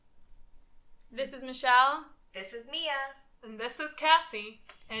This is Michelle. This is Mia. And this is Cassie.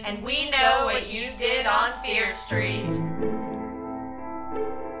 And we know what you did on Fear Street.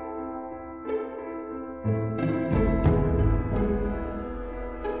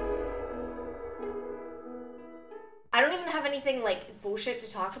 I don't even have anything like bullshit to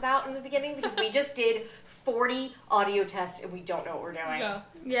talk about in the beginning because we just did 40 audio tests and we don't know what we're doing.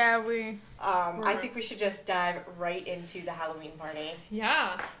 Yeah, we... I think we should just dive right into the Halloween party.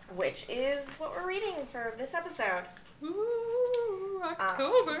 Yeah. Which is what we're reading for this episode. Ooh,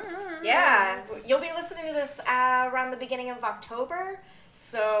 October. Yeah. You'll be listening to this around the beginning of October,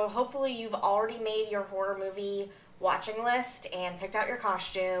 so hopefully you've already made your horror movie watching list and picked out your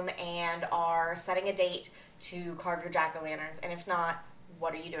costume and are setting a date to carve your jack-o'-lanterns. And if not,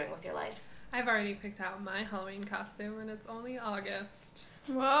 what are you doing with your life? I've already picked out my Halloween costume, and it's only August.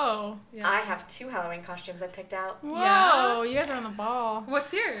 Whoa. Yeah. I have 2 Halloween costumes I picked out. Whoa, Yeah? you guys are on the ball.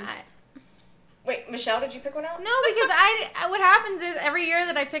 What's yours? Wait, Michelle, did you pick one out? No, because what happens is every year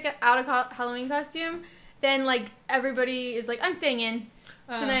that I pick out a Halloween costume, then like everybody is like, I'm staying in.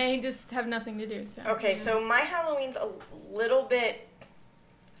 And I just have nothing to do. So. Okay, so my Halloween's a little bit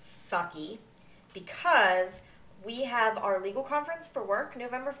sucky because we have our legal conference for work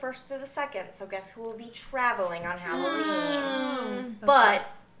November 1st through the 2nd, so guess who will be traveling on Halloween? But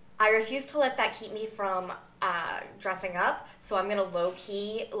I refuse to let that keep me from dressing up, so I'm gonna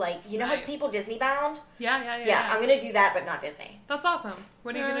low-key, like, you know how people Disney bound? Yeah. I'm gonna do that, but not Disney. That's awesome.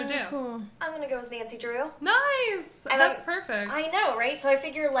 What are you gonna do? Cool. I'm gonna go as Nancy Drew. Nice! And That's perfect. I know, right? So I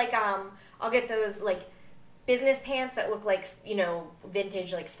figure, like, I'll get those, like, business pants that look like, you know,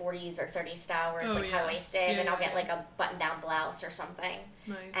 vintage, like, 40s or 30s style, where it's, high-waisted, and I'll get, like, a button-down blouse or something.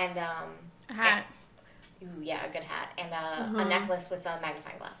 Nice. And, A hat. Ooh, yeah, a good hat. And a necklace with a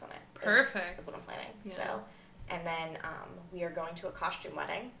magnifying glass on it. Perfect. Is what I'm planning. Yeah. So, and then we are going to a costume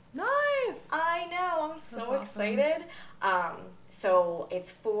wedding. Nice! I know, I'm so awesome. excited. So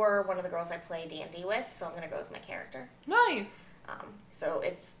it's for one of the girls I play D&D with, so I'm going to go as my character. Nice! So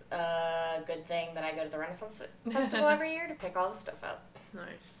it's a good thing that I go to the Renaissance Festival every year to pick all the stuff up. Nice.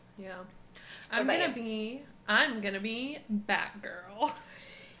 Yeah. I'm gonna be Batgirl.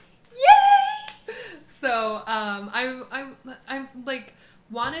 Yay! So, I like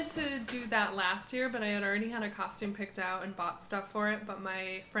wanted to do that last year, but I had already had a costume picked out and bought stuff for it, but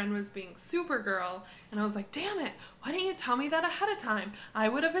my friend was being Supergirl, and I was like, damn it, why didn't you tell me that ahead of time? I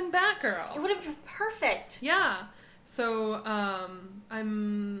would have been Batgirl. It would have been perfect. Yeah. So, I've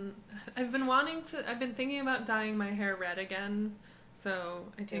been thinking about dyeing my hair red again, so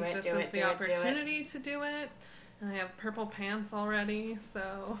I think this is the opportunity to do it. And I have purple pants already,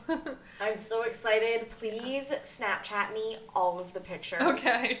 so... I'm so excited. Please Snapchat me all of the pictures.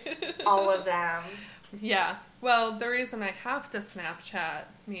 Okay. All of them. Yeah. Well, the reason I have to Snapchat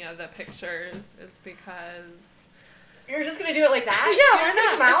Mia the pictures is because... You're just going to do it like that? Yeah, You're just why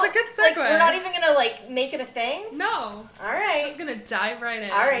gonna not? come out? It's a good segue. Like, we're not even going to, like, make it a thing? No. All right. I'm just going to dive right in.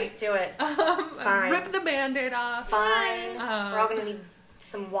 All right, do it. Fine. Rip the Band-Aid off. Fine. We're all going to need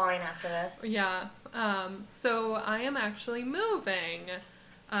some wine after this. Yeah. So I am actually moving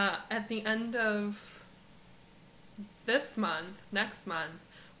at the end of this month, next month.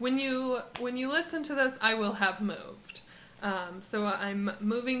 When you listen to this, I will have moved. So I'm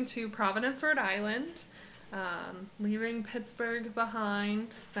moving to Providence, Rhode Island, leaving Pittsburgh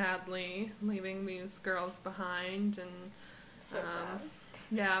behind, sadly, leaving these girls behind. And So sad.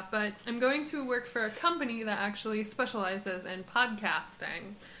 yeah, but I'm going to work for a company that actually specializes in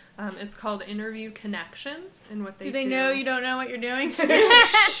podcasting. It's called Interview Connections, and what they do... Do they know you don't know what you're doing?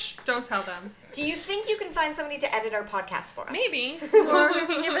 Shh, don't tell them. Do you think you can find somebody to edit our podcast for us? Maybe. Or you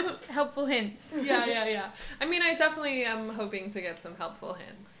can give us helpful hints. Yeah. I mean, I definitely am hoping to get some helpful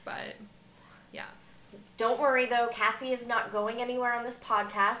hints, but yes. Don't worry, though. Cassie is not going anywhere on this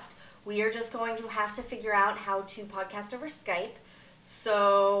podcast. We are just going to have to figure out how to podcast over Skype.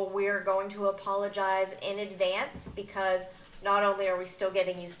 So we're going to apologize in advance because not only are we still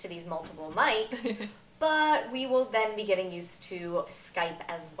getting used to these multiple mics, but we will then be getting used to Skype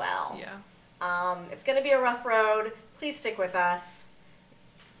as well. Yeah. It's going to be a rough road. Please stick with us.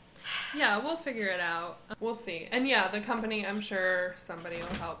 Yeah, we'll figure it out. We'll see. And yeah, the company, I'm sure somebody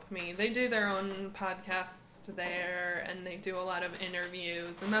will help me. They do their own podcasts there, and they do a lot of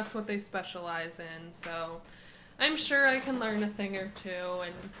interviews, and that's what they specialize in. So I'm sure I can learn a thing or two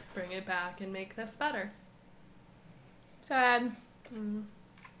and bring it back and make this better. Sad.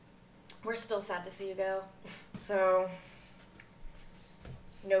 We're still sad to see you go. So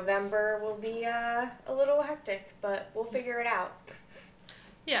November will be a little hectic, but we'll figure it out.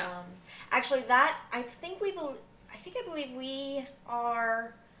 Yeah. Actually, I believe we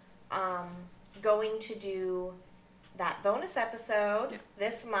are to do that bonus episode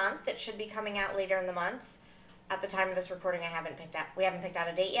this month. It should be coming out later in the month. At the time of this recording, we haven't picked out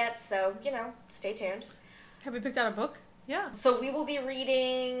a date yet, so, stay tuned. Have we picked out a book? Yeah. So we will be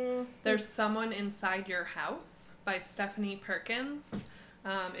reading... There's Someone Inside Your House by Stephanie Perkins.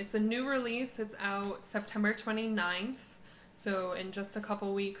 It's a new release. It's out September 29th, so in just a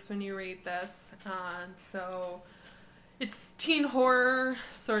couple weeks when you read this. So it's teen horror,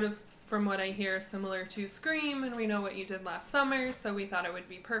 sort of, from what I hear, similar to Scream, and we know what you did last summer, so we thought it would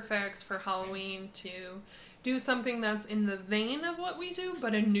be perfect for Halloween to do something that's in the vein of what we do,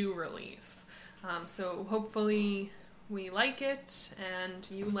 but a new release. So hopefully we like it, and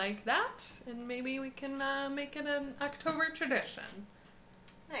you like that, and maybe we can make it an October tradition.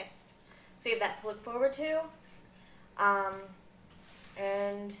 Nice. So you have that to look forward to.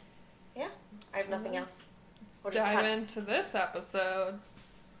 And, yeah, I have nothing else. We'll just dive into this episode.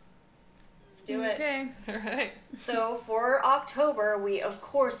 Let's do it. Okay. All right. So for October, we of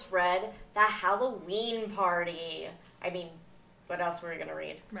course read The Halloween Party. I mean, what else were we gonna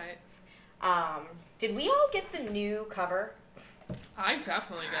read? Right. Did we all get the new cover? I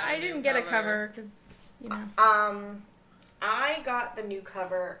definitely got I didn't get a cover because, I got the new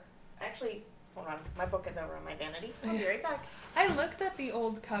cover. Actually, hold on. My book is over on my vanity. I'll be right back. I looked at the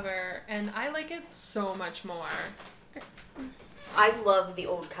old cover, and I like it so much more. I love the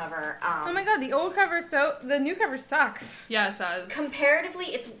old cover. oh my god, the new cover sucks. Yeah, it does.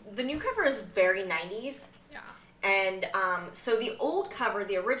 Comparatively, the new cover is very 90s. Yeah. And so the old cover,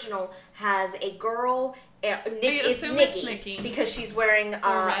 the original, has a girl. It's Nikki because she's wearing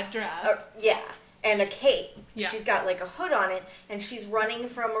a red dress. And a cape. Yeah. She's got like a hood on it, and she's running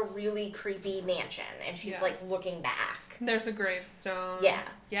from a really creepy mansion, and she's like looking back. There's a gravestone. Yeah.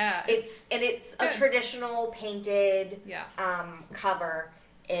 Yeah. It's a traditional painted cover.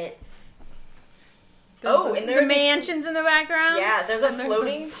 And there's the mansions in the background. Yeah, there's a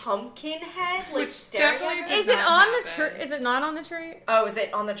floating pumpkin head, like staring at her. Is it on the tree? Is it not on the tree? Oh, is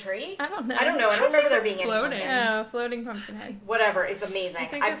it on the tree? I don't know. I don't know. I don't remember there being any floating. pumpkins. Oh, floating pumpkin head. Whatever, it's amazing. I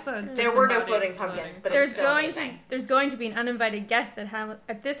think there were no floating pumpkins, but it's still amazing. There's going to be an uninvited guest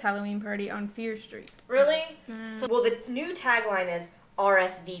at this Halloween party on Fear Street. Really? So, the new tagline is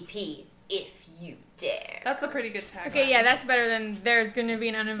RSVP if you dare. That's a pretty good tagline. Okay, yeah, that's better than there's going to be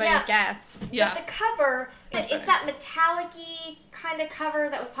an uninvited guest. Yeah. But the cover, it's that metallic-y kind of cover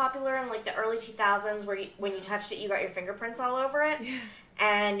that was popular in like the early 2000s where when you touched it, you got your fingerprints all over it. Yeah.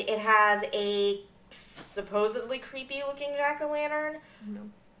 And it has a supposedly creepy-looking jack-o'-lantern. No.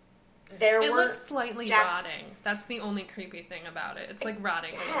 It looks slightly rotting. That's the only creepy thing about it. It's like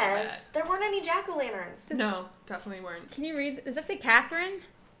rotting a little bit. There weren't any jack-o'-lanterns. No, definitely weren't. Can you read? Does that say Catherine?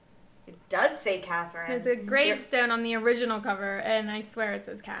 It does say Catherine. There's a gravestone on the original cover, and I swear it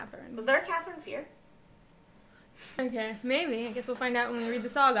says Catherine. Was there a Catherine Fear? Okay, maybe. I guess we'll find out when we read the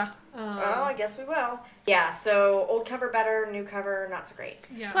saga. I guess we will. Yeah, so old cover better, new cover not so great.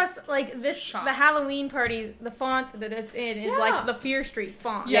 Yeah. Plus, like, the Halloween party, the font that it's in is like the Fear Street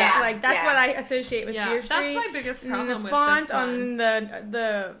font. Yeah. Like, that's what I associate with Fear Street. That's my biggest problem and the with font this one. on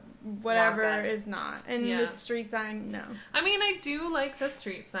the whatever is not. And the street sign, no. I mean, I do like the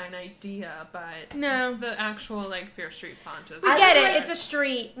street sign idea, but no, the actual, like, Fear Street font is... We get it. It's a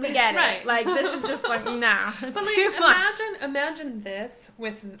street. We get it. Like, this is just like, nah. But, like, imagine this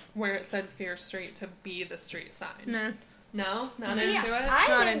with where it said Fear Street to be the street sign. No. No? Not See, into it?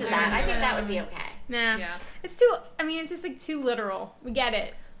 I'm into that. I think that would be okay. Nah. Yeah. It's too, it's just, like, too literal. We get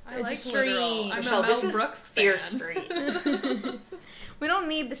it. I it's like a street. literal. I'm Michelle, a Mel this is Brooks Fear fan. Street. We don't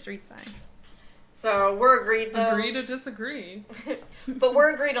need the street sign. So we're agreed, though. Agree to disagree. But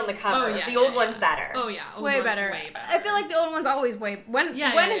we're agreed on the cover. Oh, yeah, the old one's better. Oh, yeah. Old way one's better. Way better. I feel like the old one's always way... When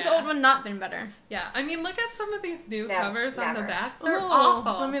has the old one not been better? Yeah, I mean, look at some of these new covers on the never. back. They're Ooh,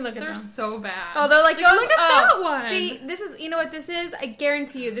 awful. let me look at They're them. so bad. Oh, they're like look at that one. See, this is... You know what this is? I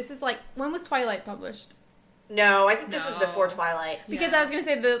guarantee you, this is like... When was Twilight published? No, I think this is before Twilight. Because Yeah. I was going to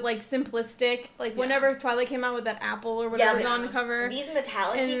say the, like, simplistic... Like, whenever Twilight came out with that apple or whatever was on the cover. These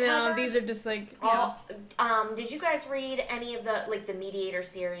metallic and covers. these are just like... Did you guys read any of the, like, the Mediator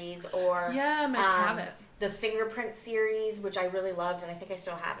series or... Yeah, I might have it. The Fingerprint series, which I really loved, and I think I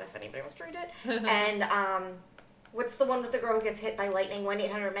still have it if anybody wants to read it. And, what's the one with the girl who gets hit by lightning,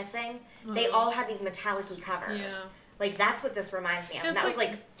 1-800 Missing? They all had these metallic-y covers. Yeah. Like, that's what this reminds me of. And that was,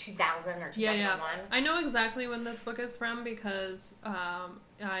 like, 2000 or 2001. Yeah. I know exactly when this book is from because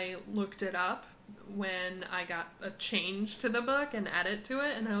I looked it up when I got a change to the book and edit to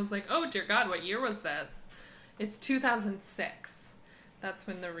it, and I was like, oh, dear God, what year was this? It's 2006. That's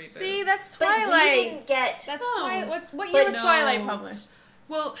when the reboot. See, that's But Twilight. we didn't get... That's Twilight. What year was Twilight published?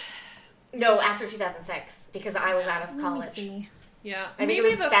 Well, No, after 2006, because I was out of Let me college. see. Yeah. I think it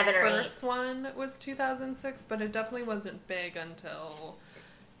Maybe was the 7 or 8. first one was 2006, but it definitely wasn't big until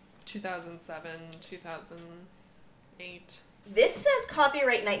 2007, 2008. This says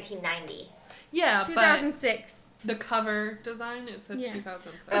copyright 1990. Yeah, 2006. but the cover design, it said Yeah.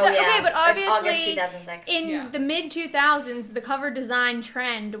 2006. Oh, yeah. Okay, but Like August obviously 2006. In Yeah. the mid 2000s, the cover design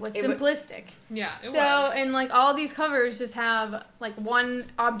trend was It wa- simplistic. Yeah, it So, was. and like all these covers just have like one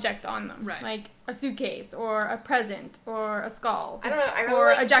object on them, Right. like a suitcase or a present or a skull I don't know. I really or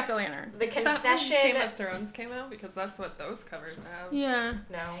like a jack-o'-lantern. the Is that when confession. Game of Thrones came out? Because that's what those covers have. Yeah,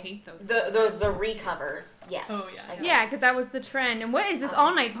 No. I hate those. The recovers. Yes. Oh, yeah. I know. yeah, because that was the trend. And what is this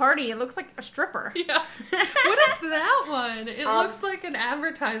all-night party? It looks like a stripper. Yeah. What is that one? It Um, looks like an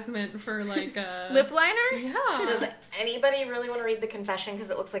advertisement for like a Lip liner? Yeah. Does anybody really want to read The Confession because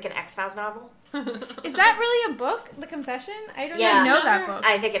it looks like an X-Files novel? Is that really a book, The Confession? I don't Yeah. even know that Never- book.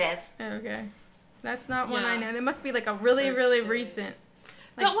 I think it is. Okay. That's not one Yeah. I know. It must be like a really, First really day. recent.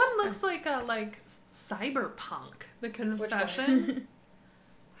 That one looks like a cyberpunk. The Confession.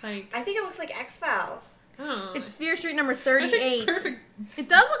 Like I think it looks like X-Files. oh. It's Fear Street number I think 38. perfect. It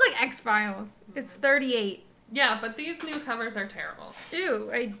does look like X-Files. It's 38. Yeah, but these new covers are terrible.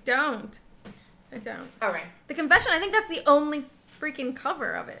 Ew, I don't. Okay. The Confession, I think that's the only freaking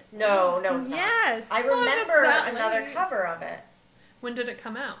cover of it. No, it's not. Yes. I Well, if it's remember that another late. cover of it. When did it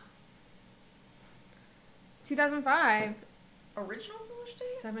come out? 2005. Original published date?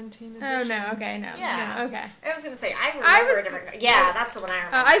 17 Oh, edition. no. Okay, no. Yeah. No, okay. I was gonna say I I remember was- a different. Yeah, that's the one I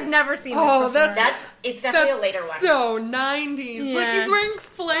remember. I've never seen this Oh, before. It's definitely a later one. So 90s. Look, Yeah. he's wearing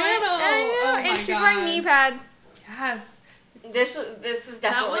flannel. I know, Oh and my she's God. wearing knee pads. Yes. This is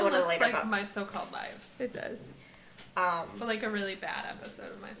That definitely one one of the looks later like My books. So-Called Life. It does. But like a really bad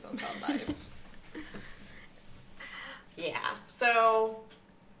episode of My So-Called Life. Yeah. So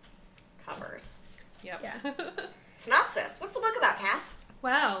covers. Yep. Yeah. Synopsis. What's the book about, Cass?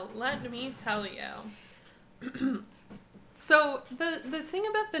 Well, let me tell you. So the thing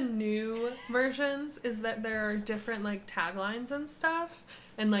about the new versions is that there are different like taglines and stuff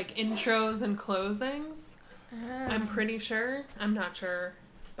and like intros and closings. I'm pretty sure. I'm not sure,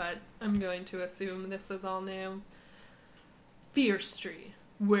 but I'm going to assume this is all new. Fear Street,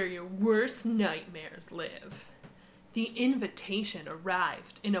 where your worst nightmares live. The invitation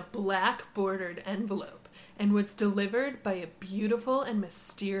arrived in a black-bordered envelope and was delivered by a beautiful and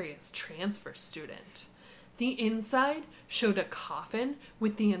mysterious transfer student. The inside showed a coffin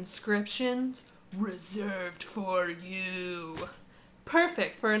with the inscriptions, "Reserved for you."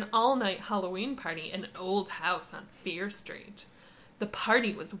 Perfect for an all-night Halloween party in an old house on Fear Street. The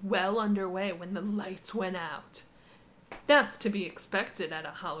party was well underway when the lights went out. That's to be expected at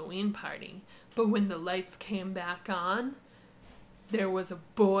a Halloween party, but when the lights came back on, there was a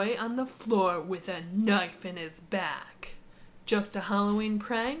boy on the floor with a knife in his back. Just a Halloween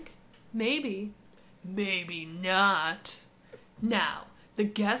prank? Maybe. Maybe not. Now, the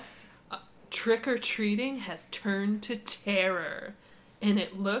guests' trick-or-treating has turned to terror, and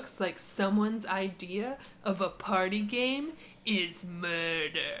it looks like someone's idea of a party game is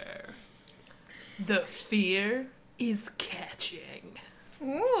murder. The fear is catching.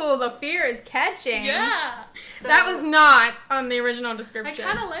 Ooh, the fear is catching. Yeah! So, That was not on the original I description.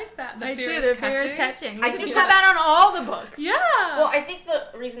 kind of like that. The I fear do. is The catching. fear is catching. I We should think put that on all the books. Yeah! Well, I think the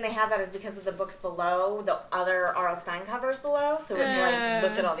reason they have that is because of the books below, the other R.L. Stein covers below. So it's like,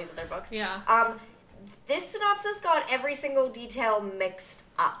 look at all these other books. Yeah. This synopsis got every single detail mixed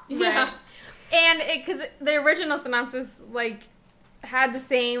up. Yeah. Right. And because the original synopsis like had the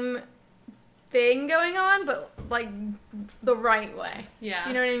same thing going on, but like the right way. Yeah.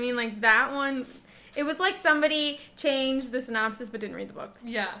 You know what I mean? Like that one, it was like somebody changed the synopsis but didn't read the book.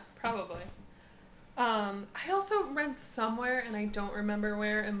 Yeah, probably. I also read somewhere, and I don't remember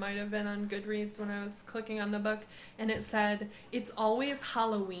where, it might have been on Goodreads when I was clicking on the book, and it said, it's always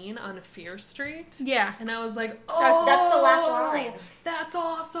Halloween on Fear Street. Yeah. And I was like, oh! That's the last line. That's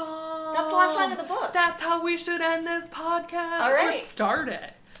awesome! That's the last line of the book. That's how we should end this podcast. All Or right. start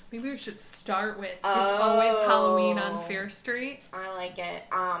it. Maybe we should start with, it's always Halloween on Fear Street. I like it.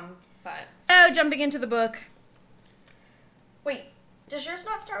 But, So jumping into the book. Wait, does yours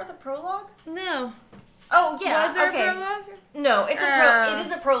not start with a prologue? No. Oh yeah. Was there okay. a prologue? No, it's Oh. it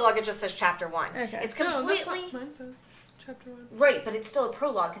is a prologue. It just says chapter 1. Okay. It's no, that's completely what mine says. Chapter 1. right, but it's still a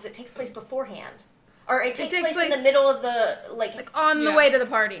prologue because it takes place beforehand, or it takes, takes place in place- the middle of the Like on the Yeah. way to the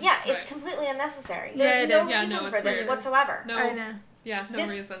party. Yeah, it's Right. completely unnecessary. Yeah, There's it no is. Yeah, reason no, for it's this weird. whatsoever. No. I know. Yeah, no This-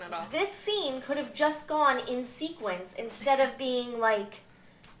 reason at all. This scene could have just gone in sequence instead of being like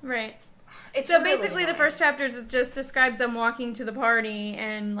Right. It's So really basically, the annoying. first chapter just describes them walking to the party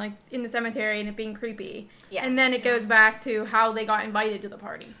and like in the cemetery and it being creepy. Yeah. And then it goes back to how they got invited to the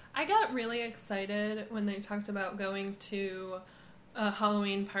party. I got really excited when they talked about going to a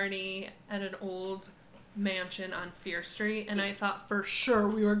Halloween party at an old mansion on Fear Street, and I thought for sure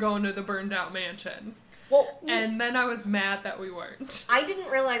we were going to the burned out mansion. Well, And then I was mad that we weren't. I didn't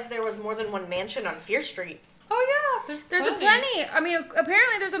realize there was more than one mansion on Fear Street. Oh yeah, There's a plenty. I mean,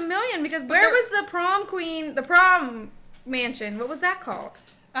 apparently there's a million because where there- was the prom mansion? What was that called?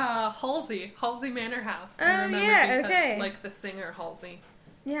 Halsey Manor House. Oh, I remember yeah, because, okay. like the singer Halsey.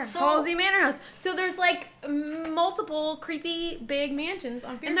 Yeah, So- Halsey Manor House. So there's like multiple creepy big mansions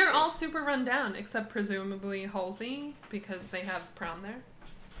on Fear And they're Street. all super run down, except presumably Halsey, because they have prom there.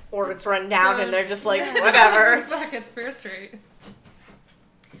 Or it's run down and they're just like, Yeah. whatever. Fuck, it's Fear Street.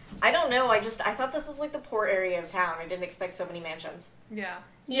 I don't know. I thought this was like the poor area of town. I didn't expect so many mansions. Yeah.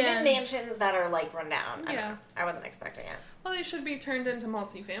 Yeah. Even mansions that are like run down. I don't Yeah. know. I wasn't expecting it. Well, they should be turned into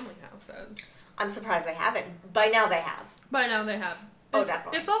multi-family houses. I'm surprised they haven't. By now they have. By now they have. Oh, It's-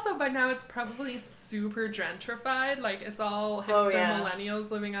 definitely. It's also, by now, it's probably super gentrified. Like, it's all Oh, hipster yeah.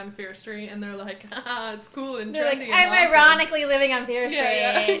 millennials living on Fear Street, and they're like, haha, it's cool and They're like, trendy. I'm and awesome." ironically living on Fear Street.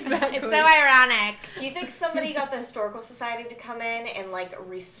 Yeah, exactly. It's so ironic. Do you think somebody got the Historical Society to come in and like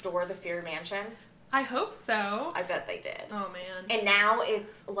restore the Fear Mansion? I hope so. I bet they did. Oh, man. And now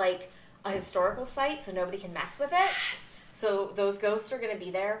it's like a historical site, so nobody can mess with it. So those ghosts are going to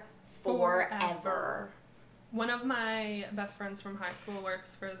be there forever. One of my best friends from high school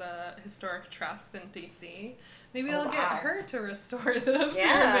works for the Historic Trust in DC. Maybe Oh, I'll get wow. her to restore the Fear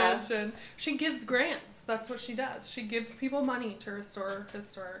Yeah. Mansion. She gives grants. That's what she does. She gives people money to restore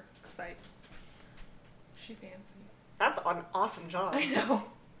historic sites. She fancy. That's an awesome job. I know.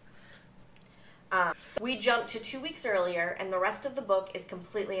 So we jumped to 2 weeks earlier, and the rest of the book is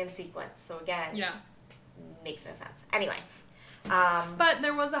completely in sequence. So again, Yeah. makes no sense. Anyway, But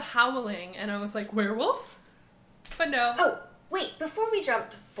there was a howling, and I was like, werewolf? But no. oh wait, before we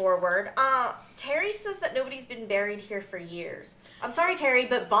jump forward, Terry says that nobody's been buried here for years. I'm sorry, Terry,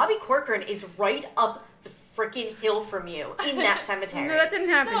 but Bobby Corcoran is right up the freaking hill from you in that cemetery. No, that didn't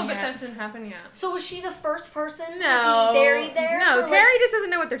happen No, but yet. that didn't happen yet. So was she the first person No. to be buried there? No, for, Terry just doesn't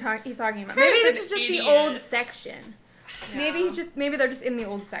know what he's talking about. Maybe Terry's this is an just the idiot. old section. Yeah. Maybe they're just in the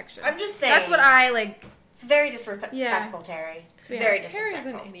old section. I'm just saying. That's what I like. It's very disrespectful, Yeah. Terry. It's Yeah. very Terry's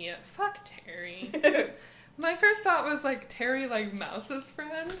disrespectful. an idiot. Fuck Terry. My first thought was like Terry, like Mouse's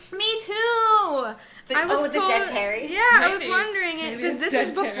friend. Me too. Was it Dead Terry? Yeah, I was Maybe. wondering it Maybe because it's this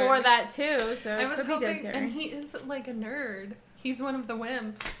is Dead before Terry. that too. So I it was could be Dead hoping, Terry. and he is like a nerd. He's one of the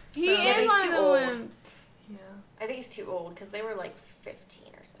wimps. He so- Yeah, but is he's one too of the old. wimps. Yeah. I think he's too old because they were like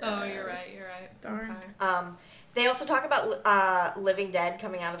 15 or so. Oh, you're right. You're right. Darn. Okay. They also talk about living dead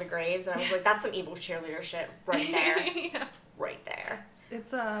coming out of the graves, and I was like, that's some evil cheerleader shit right there. Yeah. Right there.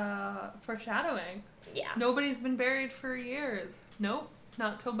 It's foreshadowing. Yeah. Nobody's been buried for years. Nope.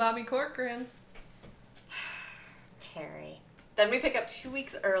 Not till Bobby Corcoran. Terry. Then we pick up 2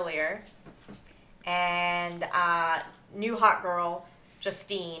 weeks earlier, and new hot girl,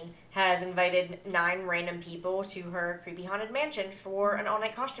 Justine, has invited 9 random people to her creepy haunted mansion for an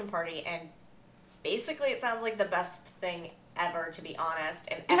all-night costume party, and basically it sounds like the best thing ever, to be honest,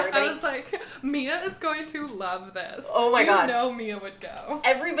 and everybody... I was like, Mia is going to love this. Oh my God. You know Mia would go.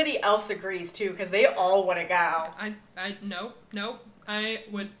 Everybody else agrees, too, because they all want to go. Nope. I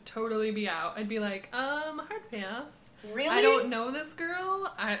would totally be out. I'd be like, hard pass. Really? I don't know this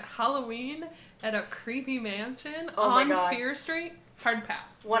girl at Halloween at a creepy mansion Oh my on God. Fear Street. Hard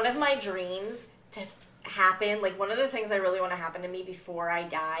pass. One of my dreams to happen, like one of the things I really want to happen to me before I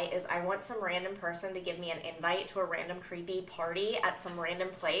die is I want some random person to give me an invite to a random creepy party at some random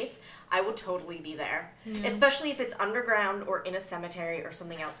place. I would totally be there. Yeah. Especially if it's underground or in a cemetery or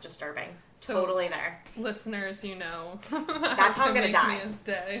something else disturbing. So- Totally there. Listeners, you know. That's how I'm gonna make die. Mia's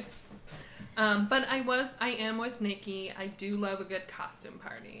day. But I am with Nikki. I do love a good costume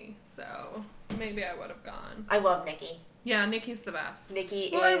party. So maybe I would have gone. I love Nikki. Yeah, Nikki's the best. Nikki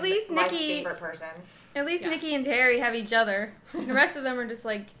Well, is at least my Nikki- favorite person. At least Yeah. Nikki and Terry have each other. The rest of them are just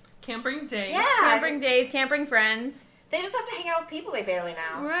like Can't bring dates. Yeah. can't bring dates, can't bring friends. They just have to hang out with people they barely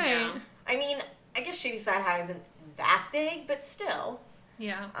know. Right. Yeah. I mean, I guess Shady Side High isn't that big, but still.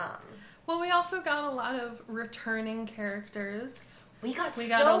 Yeah. Um, Well, we also got a lot of returning characters. we got We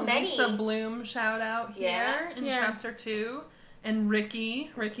so got a many. Lisa Bloom shout out here Yeah. in Yeah. chapter 2. And Ricky.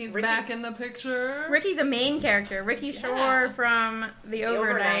 Ricky's Ricky's- back in the picture. Ricky's a main character. Ricky Yeah. Shore from the Overnight.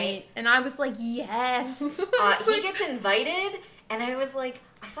 Overnight. And I was like, yes. He gets invited, and I was like,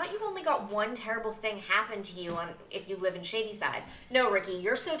 I thought you only got one terrible thing happen to you if you live in Shadyside. No, Ricky,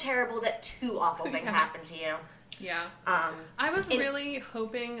 you're so terrible that 2 awful things happen to you. Yeah. I was really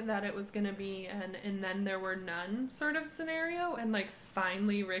hoping that it was going to be an and then there were none sort of scenario, and like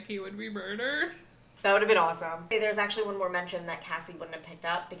finally Ricky would be murdered. That would have been awesome. There's actually one more mention that Cassie wouldn't have picked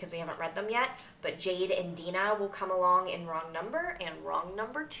up because we haven't read them yet, but Jade and Dina will come along in Wrong Number and Wrong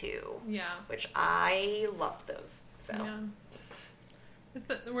Number 2. Yeah. Which I loved those. So. Yeah.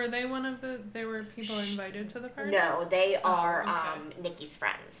 Were they they were people invited to the party? No, they are okay. Nikki's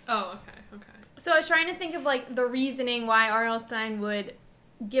friends. Oh, okay. So I was trying to think of, like, the reasoning why R.L. Stine would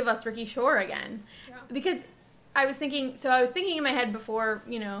give us Ricky Shore again. Yeah. Because I was thinking in my head before,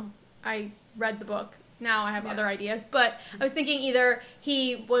 I read the book. Now I have other ideas. But I was thinking either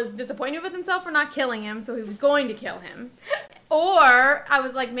he was disappointed with himself for not killing him, so he was going to kill him. Or I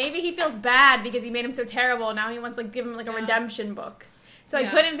was like, maybe he feels bad because he made him so terrible, and now he wants to give him, like, a redemption book. So I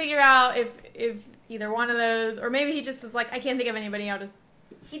couldn't figure out if either one of those, or maybe he just was like, I can't think of anybody, I'll just...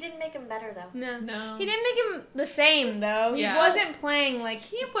 He didn't make him better, though. No. He didn't make him the same, though. He wasn't playing, like...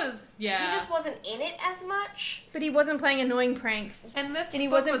 He was, He just wasn't in it as much. But he wasn't playing annoying pranks. And he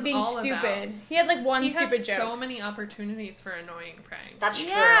wasn't being stupid. He had, like, one stupid joke. He had so many opportunities for annoying pranks. That's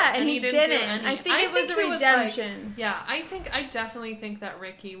true. Yeah, and he didn't. Do any. I think it was a redemption. I definitely think that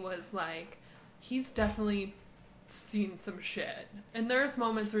Ricky was, like, he's definitely seen some shit. And there's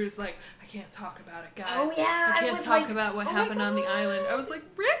moments where he's like, I can't talk about it, guys. Oh, yeah. I can't talk about what happened on the island. I was like,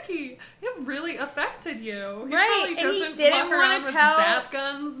 Ricky, it really affected you. He right, probably and he doesn't didn't walk around want to with tell... zap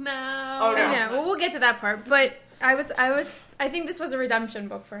guns now. Oh, no. Yeah, well, we'll get to that part. But I think this was a redemption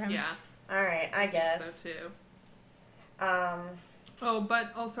book for him. Yeah. All right, I guess. So, too. Um... Oh,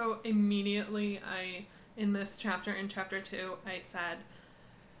 but also immediately in this chapter, in chapter 2, I said,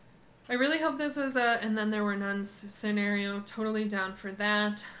 I really hope this is and then there were none scenario. Totally down for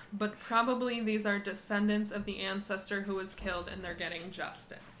that. But probably these are descendants of the ancestor who was killed and they're getting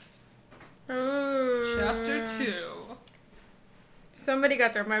justice. Ooh. Chapter 2. Somebody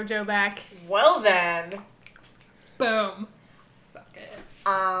got their mojo back. Well then. Boom. Suck it.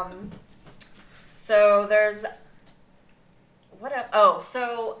 So there's...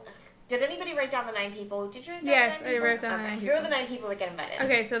 so... Did anybody write down the 9 people? Did you write down the 9 people? Yes, I wrote down the 9 people. Here are the 9 people that get invited.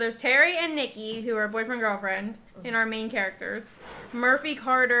 Okay, so there's Terry and Nikki, who are boyfriend-girlfriend, in our main characters. Murphy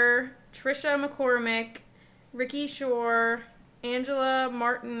Carter, Trisha McCormick, Ricky Shore, Angela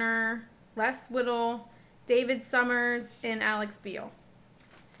Martiner, Les Whittle, David Summers, and Alex Beale.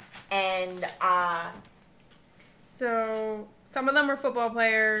 And, So, some of them were football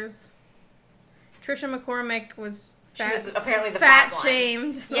players. Trisha McCormick was... she was apparently the fat one.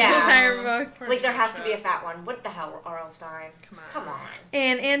 Fat-shamed the Yeah. whole entire book. Like, there has to be a fat one. What the hell, R.L. Stine? Come on.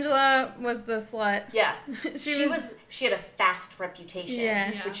 And Angela was the slut. Yeah. She had a fast reputation,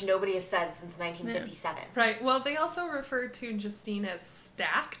 Yeah. which nobody has said since 1957. Right. Well, they also referred to Justine as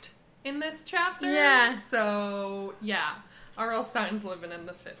stacked in this chapter. Yeah. So, yeah. R.L. Stine's living in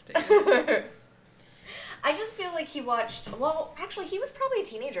the 50s. I just feel like he watched... Well, actually, he was probably a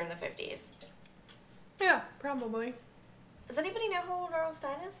teenager in the 50s. Yeah, probably. Does anybody know how old R.L.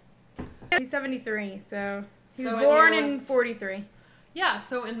 Stine is? He's 73, so he was So born he was- in 43. Yeah,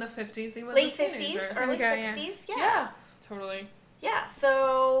 so in the 50s he was Late a teenager. 50s, early Okay, 60s? Yeah, totally. Yeah,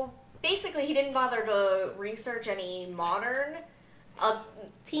 so basically he didn't bother to research any modern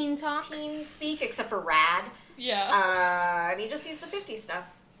Teen talk. teen speak except for rad. Yeah. And he just used the 50s stuff.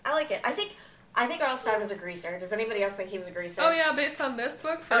 I like it. I think R.L. Stine was a greaser. Does anybody else think he was a greaser? Oh yeah, based on this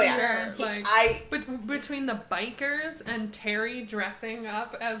book, for Oh, yeah. sure. Between the bikers and Terry dressing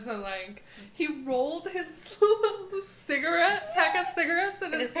up as he rolled his pack of cigarettes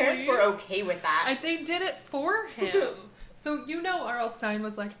in And his sleeve. parents were okay with that. They did it for him. So R.L. Stine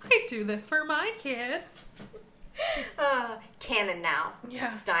was like, I do this for my kid. Canon now. Yeah.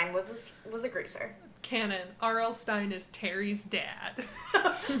 Stine was a greaser. Canon. R.L. Stine is Terry's dad.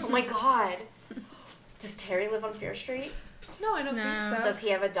 Oh my god. Does Terry live on Fear Street? No, I don't think so. Does he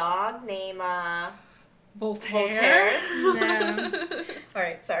have a dog named Voltaire? No.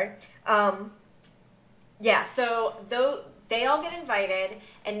 Alright, sorry. Yeah, so they all get invited,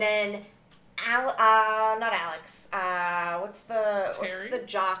 and then not Alex. What's the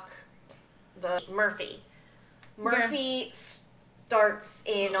jock? The Murphy. Murphy starts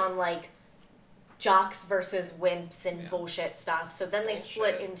in on jocks versus wimps and bullshit stuff. So then they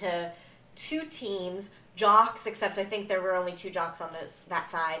split into 2 teams. Jocks, except I think there were only 2 jocks on that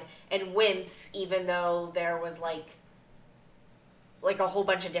side, and wimps, even though there was a whole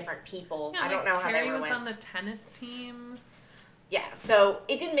bunch of different people. Yeah, I don't know how they Terry were was wimps. on the tennis team. Yeah, so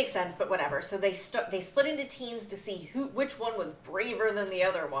it didn't make sense, but whatever. So they split into teams to see which one was braver than the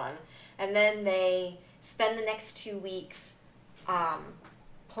other one, and then they spend the next 2 weeks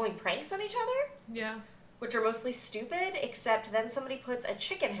pulling pranks on each other. Yeah. Which are mostly stupid, except then somebody puts a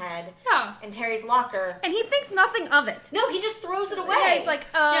chicken head Yeah. in Terry's locker. And he thinks nothing of it. No, he just throws it away. Yeah, he's like,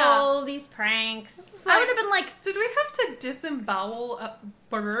 oh, these pranks. I would have been like, did we have to disembowel a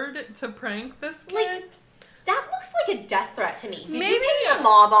bird to prank this kid? Like, that looks like a death threat to me. Did Maybe- you piss the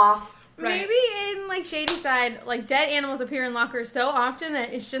mob off? Right. maybe in like Shady Side, like dead animals appear in lockers so often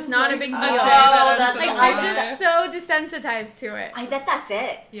that it's just It's not a like, big deal. oh, that's Like, why. I'm just so desensitized to it. I bet that's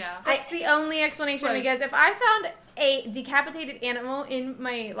it. Yeah. That's the only explanation, It's like- because if I found a decapitated animal in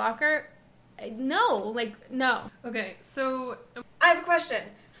my locker, no. Okay, so I have a question.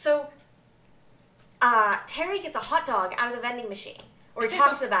 So, Terry gets a hot dog out of the vending machine, or he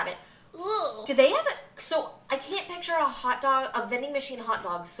talks about it. Do they have so I can't picture a vending machine hot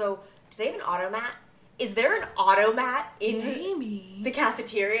dog, so do they have an automat? Is there an automat in maybe. the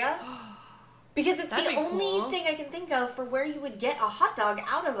cafeteria? Because it's That'd the be only cool. thing I can think of for where you would get a hot dog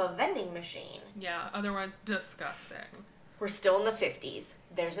out of a vending machine. Yeah, otherwise disgusting. We're still in the 50s.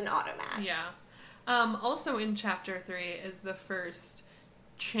 There's an automat. Yeah. Also in chapter 3 is the first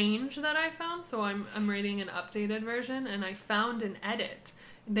change that I found. So I'm reading an updated version, and I found an edit.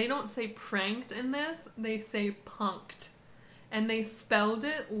 They don't say pranked in this, they say punked. And they spelled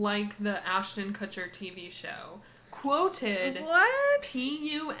it like the Ashton Kutcher TV show. Quoted What?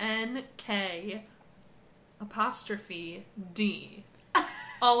 PUNK apostrophe D.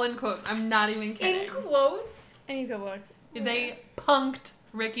 All in quotes. I'm not even In kidding. quotes? I need to look. They punked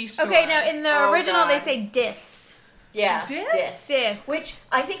Ricky Shore. Okay, now in the Oh, original they God. say dissed. Yeah. Dissed? Dissed. Which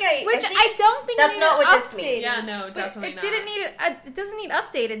I think I don't think that's needed not what dissed updated. means. Yeah, no, But definitely it not. didn't need it doesn't need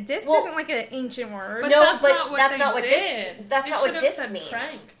updated. Dissed Well- isn't like an ancient word. But No, that's but not what that's they not what did. dis- that's They not what should have dis said means.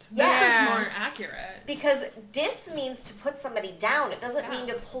 Pranked. Yeah. This is more accurate. because diss means to put somebody down. It doesn't Yeah. mean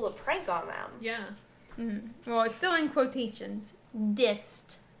to pull a prank on them. Yeah. Well, it's still in quotations.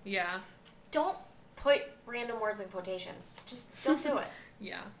 Dissed. Yeah. Don't put random words in quotations. Just don't do it.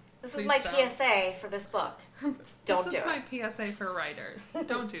 Yeah. This is Please my don't. PSA for this book. Don't this do is my it. PSA for writers.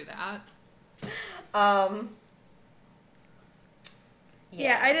 Don't do that.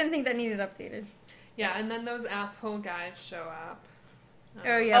 Yeah, I didn't think that needed updated. Yeah, and then those asshole guys show up.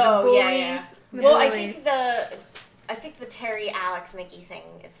 Oh yeah, the Oh, bullies. yeah, yeah. The Well, bullies. I think the Terry, Alex, Nikki thing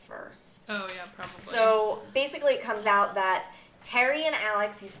is first. Oh yeah, probably. So basically, it comes out that Terry and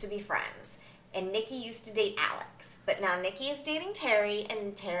Alex used to be friends, and Nikki used to date Alex. But now Nikki is dating Terry,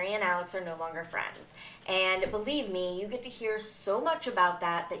 and Terry and Alex are no longer friends. And believe me, you get to hear so much about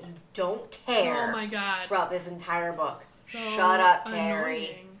that you don't care Oh my god. throughout this entire book. So Shut up, Terry.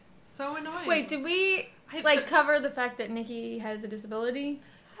 annoying. So annoying. Wait, did we cover the fact that Nikki has a disability?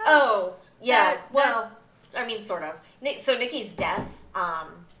 Oh, yeah. That- well, I mean, sort of. So Nikki's deaf,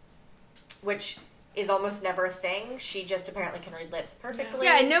 which is almost never a thing. She just apparently can read lips perfectly.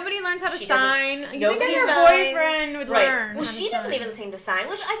 Yeah, and nobody learns how to She doesn't- sign. You think Nobody that your signs. boyfriend would Right. learn. Well, how to she doesn't sign. even seem to sign,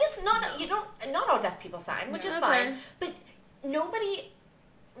 which I guess not all deaf people sign, which is Okay. fine. But nobody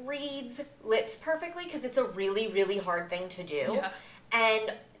reads lips perfectly because it's a really, really hard thing to do. Yeah.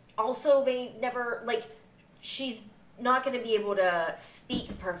 And also, they never, she's not going to be able to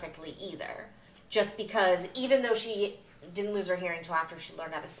speak perfectly either. Just because, even though she didn't lose her hearing until after she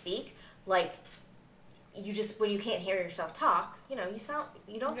learned how to speak, when you can't hear yourself talk, you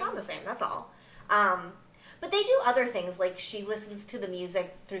don't sound the same, that's all. But they do other things, like she listens to the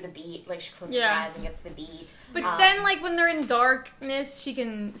music through the beat, like she closes her Yeah. eyes and gets the beat. But then, when they're in darkness, she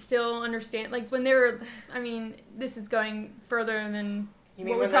can still understand. This is going further than You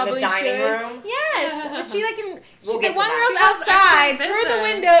mean what we when they're in the probably dining should. room? Yes, but she We'll the get to one that. girl's She has outside extra through the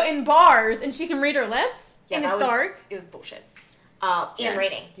vision. window in bars, and she can read her lips, Yeah, and that it's dark. It was bullshit. Yeah. And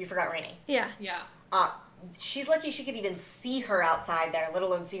raining. You forgot raining. Yeah. Yeah. She's lucky she could even see her outside there, let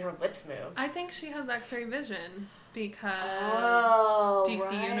alone see her lips move. I think she has X-ray vision because DC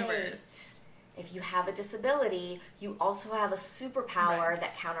right. Universe. If you have a disability, you also have a superpower Right.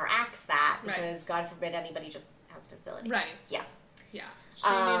 that counteracts that Right. because, God forbid, anybody just has a disability. Right. Yeah. Yeah. She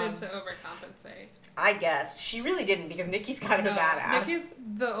needed to overcompensate. I guess. She really didn't because Nikki's kind of a badass. Nikki's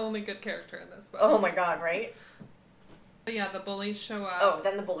the only good character in this book. Oh my God, right? But yeah, the bullies show up. Oh,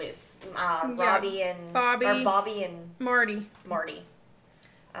 then the bullies. Robbie and... Bobby. Or Bobby and Marty. Marty.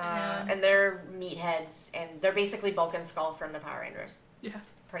 Yeah. And they're meatheads, and they're basically Bulk and Skull from the Power Rangers. Yeah.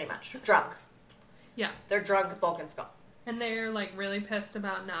 Pretty much. Drunk. Yeah. They're drunk Bulk and Skull. And they're really pissed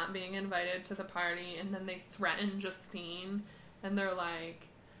about not being invited to the party, and then they threaten Justine, and they're like,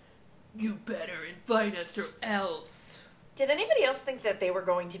 "You better invite us or else." Did anybody else think that they were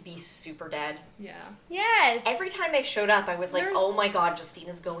going to be super dead? Yeah. Yes. Every time they showed up, I was like, There's- oh my god, Justine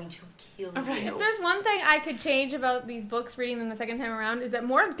is going to kill Right. you. If there's one thing I could change about these books, reading them the second time around, is that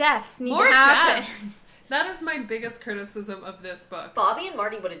more deaths need More to happen. deaths. That is my biggest criticism of this book. Bobby and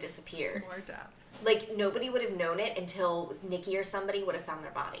Marty would have disappeared. More deaths. Like, nobody would have known it until Nikki or somebody would have found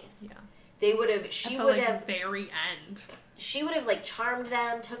their bodies. Yeah. They would have, Very end. she would have, like, charmed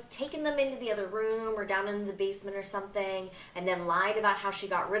them, taken them into the other room or down in the basement or something, and then lied about how she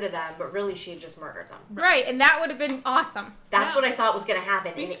got rid of them, but really she had just murdered them. Right, and that would have been awesome. That's Yeah. what I thought was going to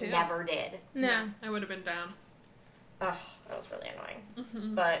happen, Me and too. it never did. No. Yeah, I would have been down. Ugh, that was really annoying.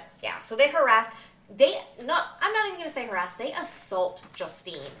 Mm-hmm. But, yeah, so they harass, I'm not even going to say harass, they assault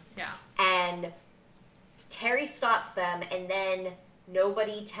Justine. Yeah. And Terry stops them, and then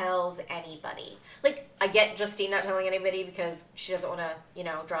nobody tells anybody. Like, I get Justine not telling anybody because she doesn't want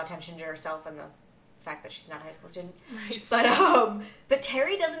to, draw attention to herself and the fact that she's not a high school student. Right. But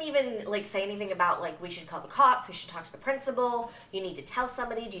Terry doesn't even, like, say anything about, like, we should call the cops, we should talk to the principal, you need to tell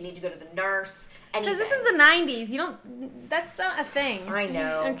somebody, do you need to go to the nurse, anything. Because this is the 90s. You don't... That's not a thing. I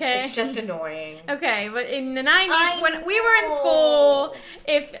know. Okay. It's just annoying. Okay, but in the 90s, I when we were in know. school,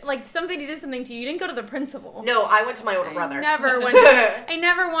 if, like, somebody did something to you, you didn't go to the principal. No, I went to my older brother. I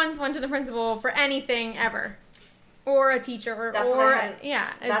never once went to the principal for anything ever. Or a teacher. That's or what I had. Yeah.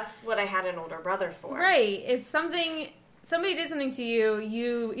 That's what I had an older brother for. Right. If somebody did something to you,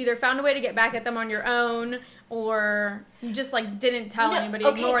 you either found a way to get back at them on your own, or you just, like, didn't tell anybody.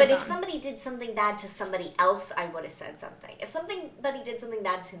 Okay, ignored but them. if somebody did something bad to somebody else, I would have said something. If somebody did something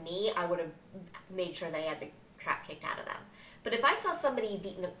bad to me, I would have made sure they had the crap kicked out of them. But if I saw somebody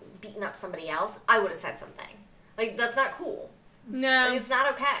beating up somebody else, I would have said something. Like, that's not cool. No. Like, it's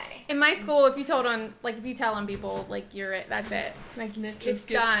not okay. In my school, if you tell on people, like, that's it. Like, Snitches it's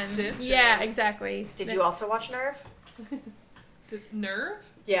get done. stitches. Yeah, exactly. Did you also watch Nerve? Nerve?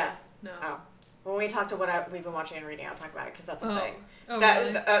 Yeah. No. Oh. When we talk to what we've been watching and reading, I'll talk about it because that's a thing. Oh, that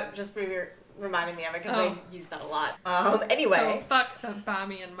really? Just reminding me of it because Oh. they use that a lot. Anyway. So fuck the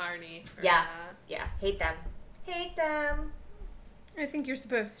Bobby and Marty. For Yeah. that. Yeah. Hate them. Hate them. I think you're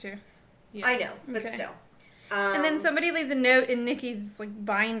supposed to. Yeah. I know, but Okay. still. And then somebody leaves a note in Nikki's, like,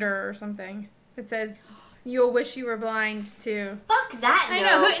 binder or something that says, "You'll wish you were blind too." Fuck that I note.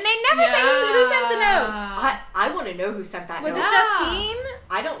 know. And they never say who sent the note. I want to know who sent that Was note. it Justine?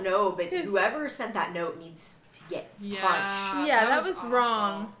 I don't know, but 'Cause- whoever sent that note needs to get Yeah. punched. Yeah, that was awful.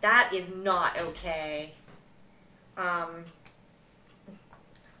 wrong. That is not okay.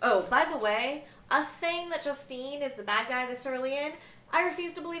 Oh, by the way, us saying that Justine is the bad guy this early in, I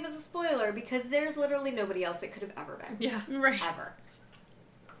refuse to believe is a spoiler because there's literally nobody else it could have ever been. Yeah. Right. Ever.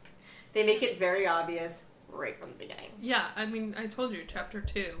 They make it very obvious right from the beginning. Yeah, I mean, I told you, chapter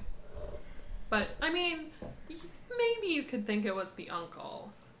 2. But, I mean, maybe you could think it was the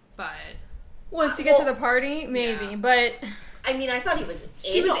uncle, but... Was to get to the party? Maybe, Yeah. but... I mean, I thought he was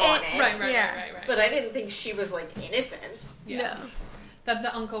She in was on in- it. Right. Yeah. But I didn't think she was, like, innocent. Yeah. No. That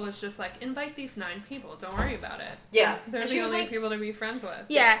the uncle was just like, invite these 9 people, don't worry about it. Yeah. They're And the she was only like, people to be friends with.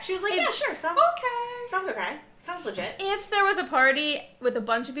 Yeah. She was like, If- yeah, sure, sounds okay. Sounds legit. If there was a party with a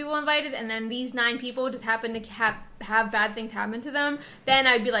bunch of people invited and then these 9 people just happen to have bad things happen to them, then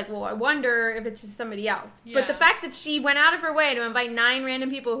I'd be like, well, I wonder if it's just somebody else. But the Yeah. fact that she went out of her way to invite 9 random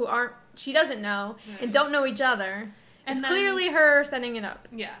people she doesn't know Right. and don't know each other, And it's then- clearly her setting it up.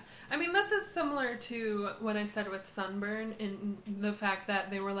 Yeah. I mean, this is similar to what I said with Sunburn in the fact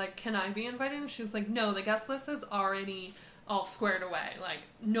that they were like, can I be invited? And she was like, no, the guest list is already all squared away. Like,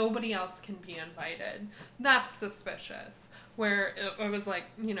 nobody else can be invited. That's suspicious. Where it was like,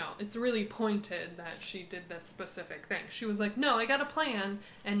 it's really pointed that she did this specific thing. She was like, no, I got a plan,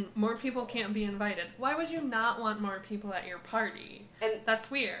 and more people can't be invited. Why would you not want more people at your party? And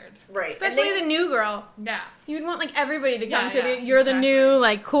That's weird. right. Especially the new girl. Yeah. You would want, like, everybody to come Yeah, so yeah, that you're the exactly. new,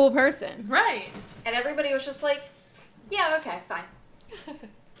 like, cool person. Right. And everybody was just like, yeah, okay, fine.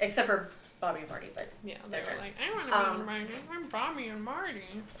 Except for Bobby and Marty, but Yeah, they They're were jerks. like, I want to be invited. I'm Bobby and Marty.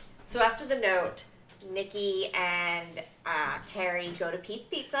 so after the note, Nikki and Terry go to Pete's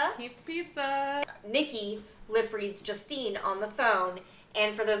Pizza. Pete's Pizza. Nikki lip reads Justine on the phone,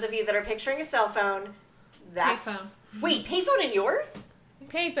 and for those of you that are picturing a cell phone, that's Payphone. Wait, payphone in yours?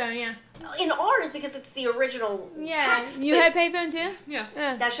 Payphone, yeah. In ours because it's the original Yeah. text. You but had payphone too? Yeah.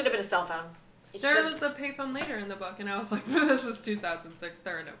 Yeah. that should have been a cell phone. It There should- was a payphone later in the book, and I was like, this is 2006.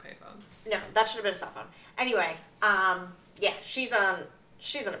 There are no payphones. No, that should have been a cell phone. Anyway, yeah, she's on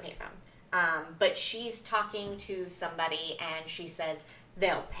a payphone. But she's talking to somebody and she says,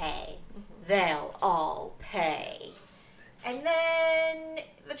 they'll pay. They'll all pay. And then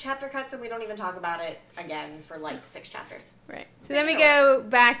the chapter cuts and we don't even talk about it again for like 6 chapters. Right. So then we go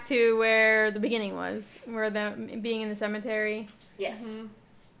back to where the beginning was, where being in the cemetery. Yes. Mm-hmm.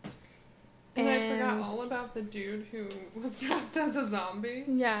 And I forgot all about the dude who was dressed as a zombie.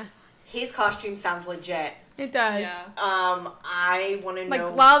 Yeah. His costume sounds legit. It does. Yeah. I want to know.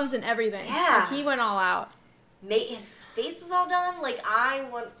 Like gloves and everything. Yeah. Like he went all out. His face was all done. Like, I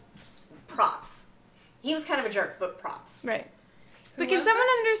want props. He was kind of a jerk, but props. Right. Who But can was someone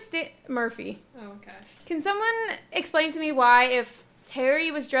it? understand Murphy? Oh, okay. Can someone explain to me why, if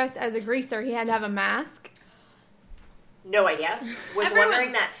Terry was dressed as a greaser, he had to have a mask? No idea. Was Everyone-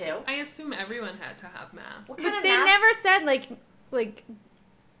 wondering that too. I assume everyone had to have masks. What But kind of they mask? never said like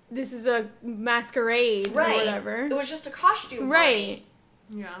this is a masquerade Right. or whatever. It was just a costume. Right.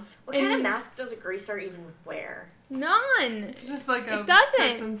 Yeah. What kind of And- mask does a greaser even wear? None. It's just like a It doesn't.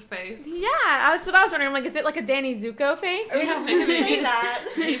 person's face. Yeah, that's what I was wondering. I'm like, is it like a Danny Zuko face? I was Yeah, just going to maybe. say that.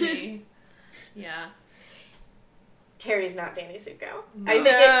 Maybe. Yeah. Terry's not Danny Zuko. No.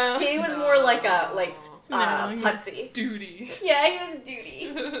 I think he was more like a No, he- Putsy. Duty. Yeah, he was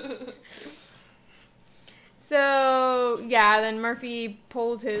Duty. So yeah, then Murphy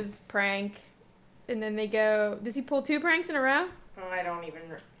pulls his prank, and then they go. Does he pull 2 pranks in a row? Oh, I don't even.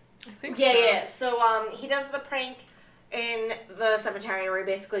 I think Yeah, so. yeah. So he does the prank in the cemetery where he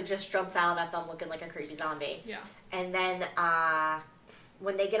basically just jumps out at them looking like a creepy zombie, Yeah. and then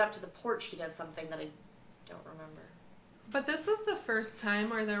when they get up to the porch, he does something that I don't remember. But this is the first time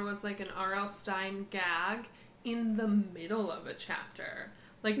where there was like an R.L. Stein gag in the middle of a chapter.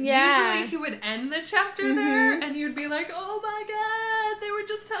 Like, Yeah. usually he would end the chapter there, and you'd be like, oh my god, they were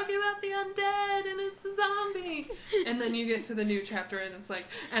just talking about the undead, and it's a zombie. And then you get to the new chapter, and it's like,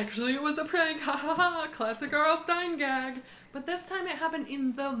 actually it was a prank, ha ha ha, classic R.L. Stein gag. But this time it happened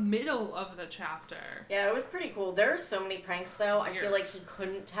in the middle of the chapter. Yeah, it was pretty cool. There are so many pranks, though. I Weird. feel like he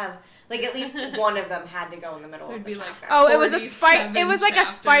couldn't have, like, at least one of them had to go in the middle There'd of the be, like, chapter. Oh, it was a spider. 47 It was like a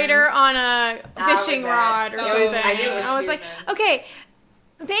chapters. spider on a That fishing was it. rod or It something. was- I knew it was I was like, stupid. okay,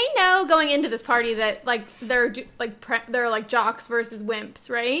 they know going into this party that like they're like jocks versus wimps,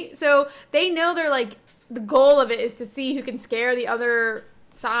 right? So they know they're like the goal of it is to see who can scare the other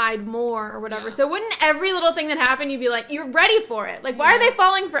side more or whatever. Yeah. So wouldn't every little thing that happened you'd be like, you're ready for it? Like, why are they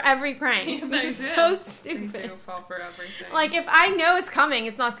falling for every prank? They This is do. so They stupid. do fall for everything. Like, if I know it's coming,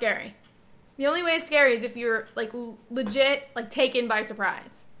 it's not scary. The only way it's scary is if you're like legit like taken by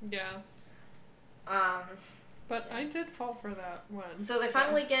surprise. Yeah. But I did fall for that one. So they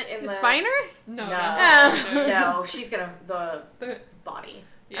finally get in The the... Spiner? No. No. not Oh. the- No, she's gonna... The the- body.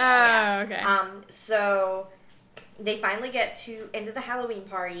 yeah. Oh, okay. So they finally get into the Halloween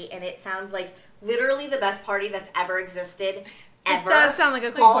party, and it sounds like literally the best party that's ever existed, ever. It does sound like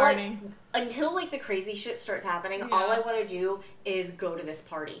a cool All party. until like the crazy shit starts happening, Yeah. all I want to do is go to this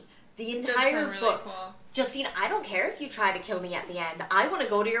party. The It does entire sound really book. cool. Justine, I don't care if you try to kill me at the end. I want to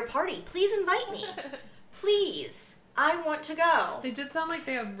go to your party. Please invite me. Please. I want to go. They did sound like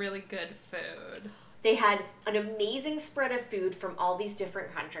they have really good food. They had an amazing spread of food from all these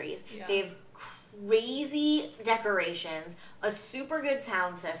different countries. Yeah. They have crazy decorations, a super good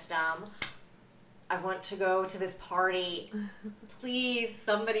sound system. I want to go to this party. Please,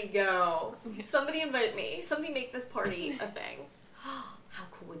 somebody go. Okay. Somebody invite me. Somebody make this party a thing. How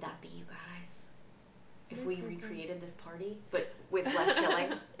cool would that be, you guys? If we recreated this party, but with less killing.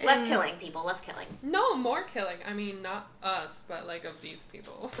 Less killing, people. Less killing. No, more killing. I mean, not us, but like of these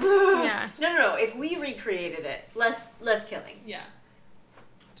people. Yeah. No. If we recreated it, less killing. Yeah.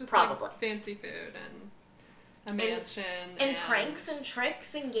 Just Probably. like fancy food and a mansion And pranks and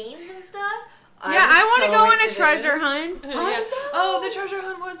tricks and games and stuff. Yeah, I want to so go on a into treasure this. hunt. Yeah. know. Oh, the treasure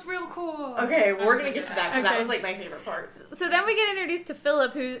hunt was real cool. Okay, I we're was gonna into get to that because Okay. that was like my favorite part. So then we get introduced to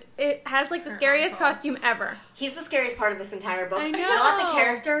Philip, who it has like the Her scariest uncle. costume ever. He's the scariest part of this entire book. I know. Not the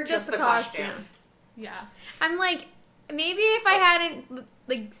character, just the costume. Yeah. I'm like, maybe if I hadn't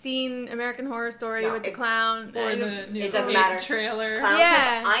like seen American Horror Story No, with the it- clown, Or I the don't- new It doesn't It matter. trailer. Clowns Yeah.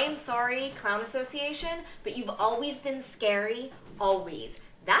 have, I am sorry, Clown Association, but you've always been scary, always.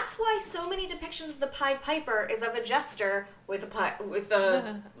 That's why so many depictions of the Pied Piper is of a jester with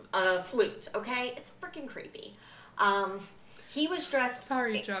a flute. Okay, it's freaking creepy. He was dressed.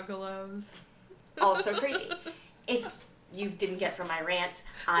 Sorry, juggalos. Also creepy. If you didn't get from my rant,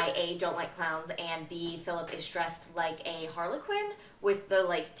 I A, don't like clowns, and B, Philip is dressed like a Harlequin with the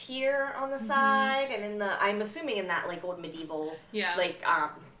like tear on the side, and in the I'm assuming in that like old medieval Yeah. like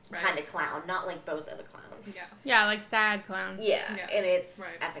Right. kind of clown, not like Bozo the clown. Yeah. yeah, like sad clown. Yeah, Yeah. and it's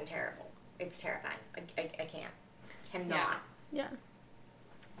Right. effing terrible. It's terrifying. I can't. Cannot. Yeah.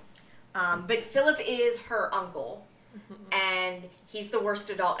 But Philip is her uncle. and he's the worst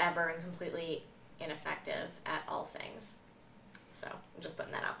adult ever and completely ineffective at all things. So I'm just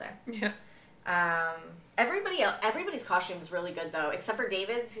putting that out there. Yeah. Everybody's costume is really good though, except for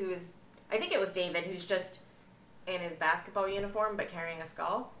David's, I think it was David, who's just in his basketball uniform but carrying a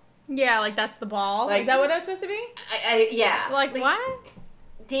skull. Yeah, like that's the ball. Like, is that what that was supposed to be? Yeah. Like what?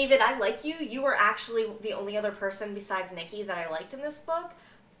 David, I like you. You were actually the only other person besides Nikki that I liked in this book,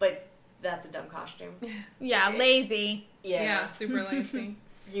 but that's a dumb costume. Yeah, lazy. Yeah, super lazy.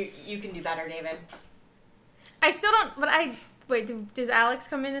 You can do better, David. I still don't, but wait, does Alex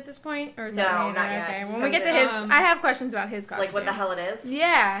come in at this point? Or is that No, later? not yet. Okay, He when we get comes to in. his, I have questions about his costume. Like what the hell it is?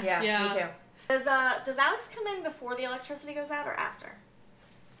 Yeah. Yeah, me too. Does Alex come in before the electricity goes out or after?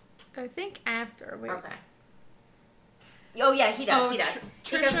 I think after. Wait. Okay. Oh yeah, he does. He does.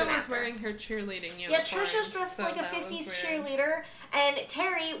 He comes Trisha in was after. wearing her cheerleading uniform. Yeah, Trisha's dressed so like a that was 50s weird. cheerleader, and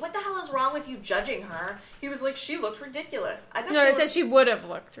Terry, what the hell is wrong with you judging her? He was like, she looked ridiculous. I bet No, it said she would have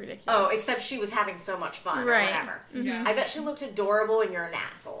looked ridiculous. Oh, except she was having so much fun or Right. whatever. Yeah. I bet she looked adorable, and you're an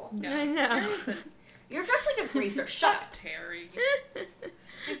asshole. Yeah. I know. You're dressed like a greaser. Shut Fuck Terry.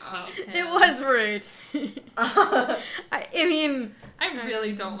 It was rude. up. I mean, I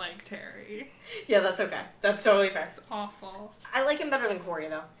really don't like Terry. Yeah, that's okay. That's totally fair. It's awful. I like him better than Corey,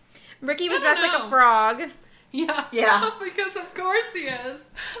 though. Ricky was I don't dressed like know. a frog. Yeah. Yeah. Because of course he is.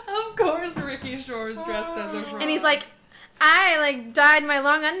 Of course Ricky Shore's dressed as a frog. And he's like, I dyed my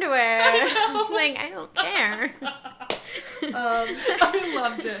long underwear. I know. Like, I don't care. I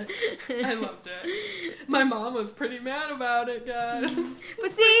loved it. I loved it. My mom was pretty mad about it, guys.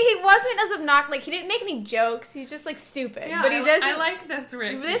 But see, he wasn't as obnoxious. Like, he didn't make any jokes. He's just, like, stupid. Yeah, but he doesn't. I like this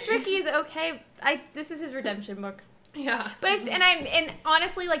Ricky. This Ricky is okay. This is his redemption book. Yeah. But and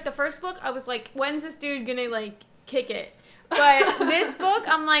honestly, like, the first book, I was like, when's this dude gonna, like, kick it? But this book,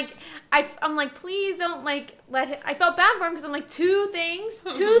 I'm like, please don't, like, let him. I felt bad for him because I'm like, two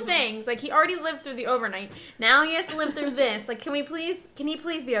things. Like, he already lived through the overnight. Now he has to live through this. Like, can he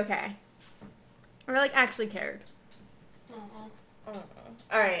please be okay? Or, like, actually cared.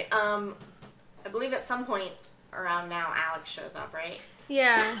 All right. I believe at some point around now, Alex shows up, right?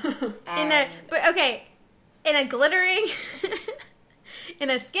 Yeah. And In a glittering, in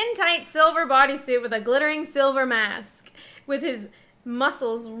a skin-tight silver bodysuit with a glittering silver mask, with his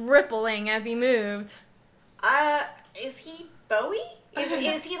muscles rippling as he moved. Is he Bowie?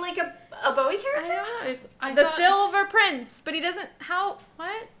 Is he like a Bowie I character? don't know. It's I the thought- Silver Prince, but he doesn't.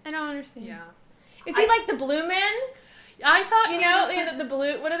 What? I don't understand. Yeah. Is he like the Blue Man? I thought You he know, was- the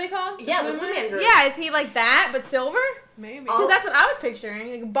blue. What are they called? Yeah, the Blue Man Group. Yeah, is he like that but silver? maybe. Because that's what I was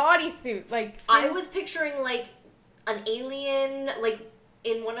picturing, like a bodysuit, like. I was picturing like an alien, like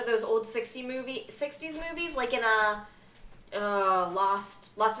in one of those old 60s movies, like in a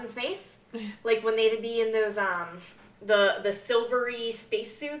Lost in Space, like when they'd be in those the silvery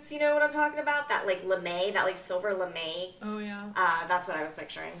spacesuits. You know what I'm talking about? That like lame, that like silver lame. Oh yeah. That's what I was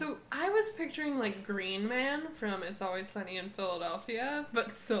picturing. So I was picturing like Green Man from It's Always Sunny in Philadelphia,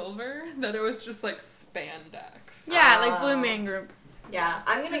 but silver. That it was just like spandex. Yeah, like Blue Man Group. Yeah,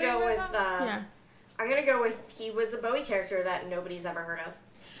 I'm gonna Do they go wear with. that? Yeah. I'm gonna go with he was a Bowie character that nobody's ever heard of.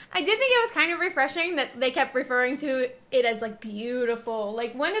 I did think it was kind of refreshing that they kept referring to it as, like, beautiful.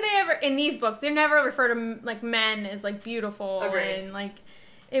 Like, when do they ever, in these books, they never refer to, like, men as, like, beautiful. Agreed. And, like,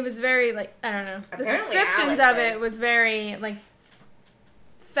 it was very, like, I don't know. The Apparently descriptions Alex of it is. was very, like,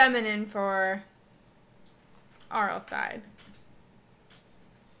 feminine for R.L. Stein.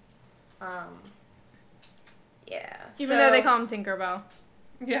 Yeah. Even though they call him Tinkerbell.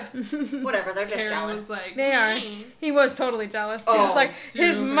 Yeah. whatever, they're just Terry jealous. was like, They are. "Hmm." He was totally jealous. He Oh, was like,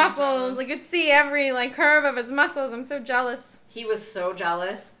 his super muscles, jealous. I could see every, like, curve of his muscles. I'm so jealous. He was so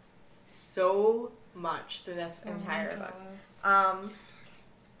jealous, so much through this So entire book. jealous.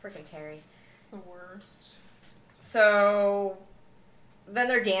 Freaking Terry. It's the worst. So then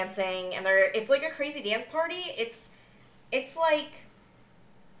they're dancing, and it's like a crazy dance party. It's like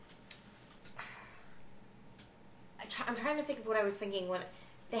I'm trying to think of what I was thinking when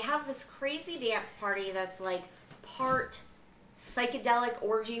they have this crazy dance party that's like part psychedelic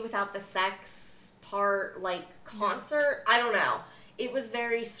orgy without the sex, part like concert. I don't know. It was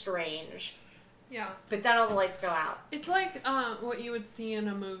very strange. Yeah. But then all the lights go out. It's like what you would see in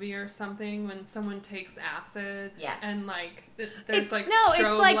a movie or something when someone takes acid. Yes. And like there's It's- like no, it's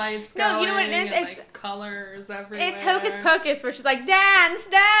strobe like- lights no, going you know what it is? and It's- like colors everywhere. It's Hocus Pocus, where she's like, dance,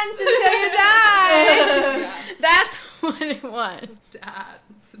 dance until you die. Yeah. That's what it was.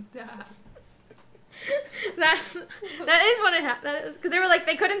 Dance. That is what it happened. Because they were like,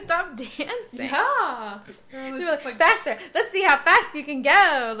 they couldn't stop dancing. Yeah. They were like, faster. Let's see how fast you can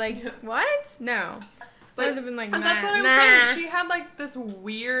go. Like, what? No. I would have been like, And that's what I was saying. She had like this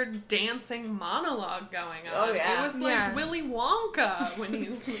weird dancing monologue going on. Oh, yeah. It was like Willy Wonka when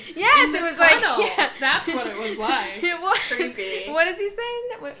he's yes, in the it was tunnel. like, yeah. That's what it was like. It was. Creepy. What is he saying?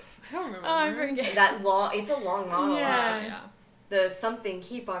 What? I don't remember. Oh, I forget. It's a long monologue. Yeah. The something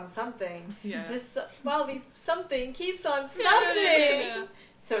keep on something. Yeah. This something keeps on something. Yeah.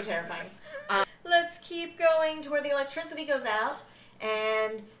 So terrifying. Let's keep going to where the electricity goes out,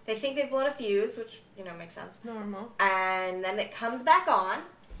 and they think they've blown a fuse, which, makes sense. Normal. And then it comes back on,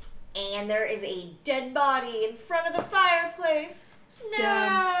 and there is a dead body in front of the fireplace.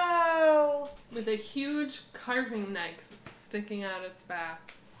 No! With a huge carving knife sticking out its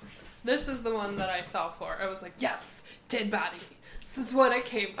back. This is the one that I fell for. I was like, yes, dead body. This is what I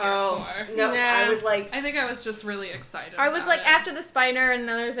came here for. No, Yeah. I was like... I think I was just really excited I was about like, it. after the spider and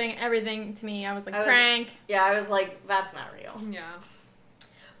another thing, everything to me, I was like, prank. I was like, that's not real. Yeah.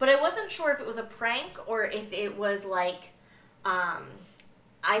 But I wasn't sure if it was a prank or if it was like,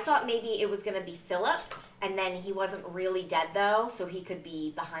 I thought maybe it was going to be Philip, and then he wasn't really dead though, so he could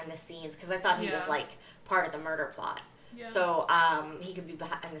be behind the scenes, because I thought he was like part of the murder plot. Yeah. So he could be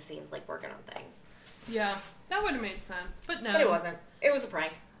behind the scenes, like working on things. Yeah, that would have made sense, but no. But it wasn't. It was a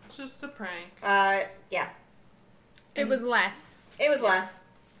prank. Just a prank. Yeah. It was less. It was less.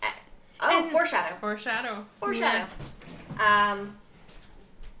 And- foreshadow. Foreshadow. Foreshadow.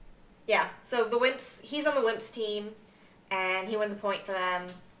 Yeah, so the Wimps, he's on the Wimps team, and he wins a point for them.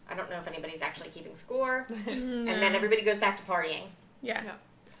 I don't know if anybody's actually keeping score. And then everybody goes back to partying. Yeah.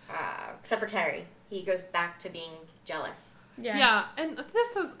 Except for Terry. He goes back to being jealous. Yeah, and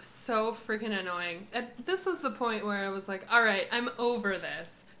this was so freaking annoying. This was the point where I was like, all right, I'm over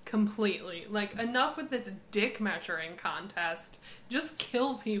this completely. Like, enough with this dick measuring contest. Just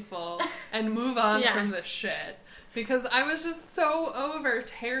kill people and move on from this shit. Because I was just so over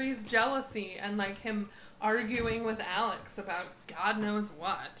Terry's jealousy and, like, him arguing with Alex about God knows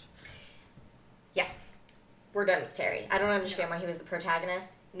what. Yeah. We're done with Terry. I don't understand why he was the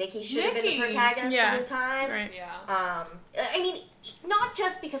protagonist. Nikki should have been the protagonist the whole time. Right. Yeah. I mean, not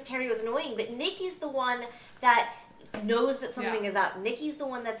just because Terry was annoying, but Nikki's the one that knows that something is up. Nikki's the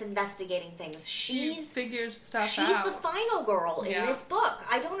one that's investigating things. She figures stuff out. She's the final girl in this book.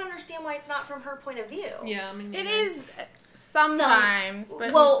 I don't understand why it's not from her point of view. Yeah, I mean, It is sometimes,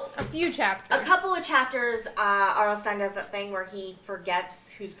 but a few chapters. A couple of chapters, R.L. Stein does that thing where he forgets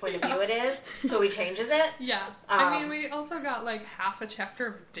whose point of view it is, so he changes it. Yeah. I mean, we also got, like, half a chapter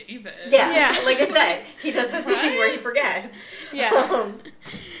of David. Yeah. Like I said, he does the thing where he forgets. Yeah.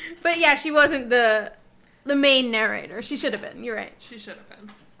 But yeah, she wasn't the main narrator. She should have been. You're right. She should have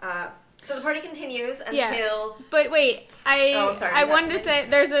been. So the party continues until... Yeah. But wait, I wanted to say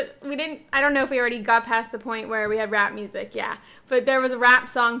I don't know if we already got past the point where we had rap music, but there was a rap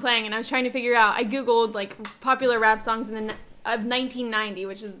song playing, and I was trying to figure out, I googled, like, popular rap songs of 1990,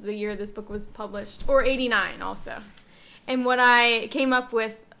 which is the year this book was published, or 89 also. And what I came up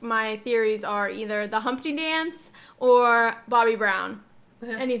with, my theories are either the Humpty Dance or Bobby Brown.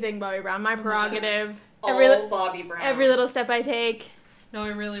 Anything Bobby Brown, my prerogative. Bobby Brown. Every little step I take. No, I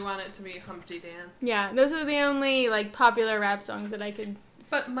really want it to be Humpty Dance. Yeah, those are the only, like, popular rap songs that I could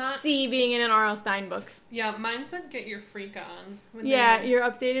see being in an R.L. Stein book. Yeah, mine said Get Your Freak On. Your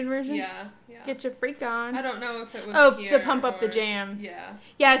updated version? Yeah. Get Your Freak On. I don't know if it was the Pump Up the Jam. Yeah.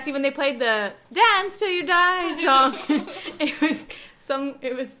 Yeah, see, when they played the Dance Till You Die song,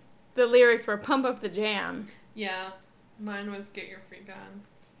 it was, the lyrics were Pump Up the Jam. Yeah, mine was Get Your Freak On.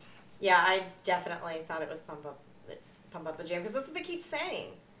 Yeah, I definitely thought it was Pump Up the Jam, because that's what they keep saying.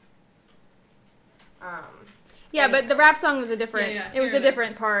 But the rap song was a different... Yeah, it was a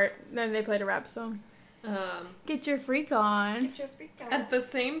different part. Then they played a rap song. Get your freak on. Get your freak on. At the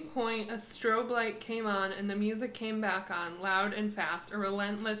same point, a strobe light came on and the music came back on, loud and fast, a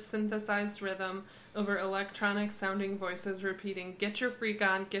relentless synthesized rhythm over electronic sounding voices repeating, "Get your freak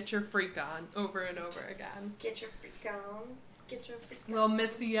on, get your freak on," over and over again. Get your freak on. Get your freak on. Well,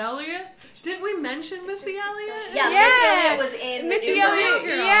 Missy Elliott? Didn't we mention Missy Elliott? Yeah, Missy Elliott was in Missy the new Elliott,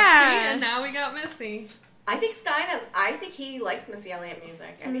 girl. yeah. And now we got Missy. I think he likes Missy Elliott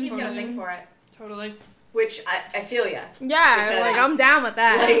music. I think he's got a thing for it. Totally. Which, I feel ya. Yeah, Because, like, I'm down with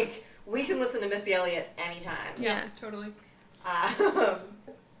that. Like, we can listen to Missy Elliott anytime. Yeah, totally.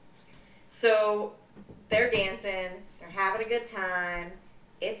 So, they're dancing. They're having a good time.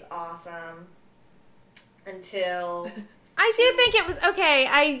 It's awesome. Until... I do think it was, okay,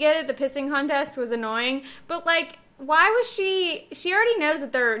 I get it, the pissing contest was annoying, but, like, why was she already knows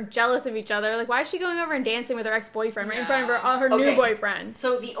that they're jealous of each other, like, why is she going over and dancing with her ex-boyfriend right in front of her new boyfriend?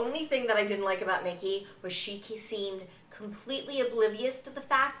 So the only thing that I didn't like about Nikki was she seemed completely oblivious to the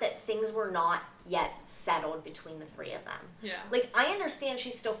fact that things were not yet settled between the three of them. Yeah. Like, I understand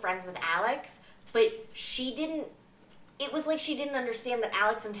she's still friends with Alex, but she didn't... It was like she didn't understand that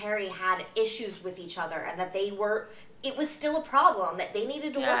Alex and Terry had issues with each other and that they were... It was still a problem that they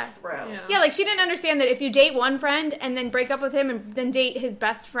needed to work through. Yeah, like, she didn't understand that if you date one friend and then break up with him and then date his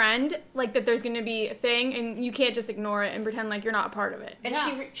best friend, like, that there's going to be a thing, and you can't just ignore it and pretend like you're not a part of it. And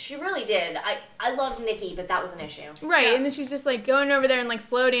she really did. I loved Nikki, but that was an issue. Right, Yeah. and then she's just, like, going over there and, like,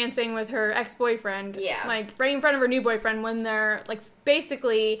 slow dancing with her ex-boyfriend. Yeah. Like, right in front of her new boyfriend when they're, like,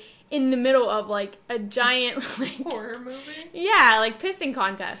 basically in the middle of, like, a giant, like... Horror movie? Yeah, like, pissing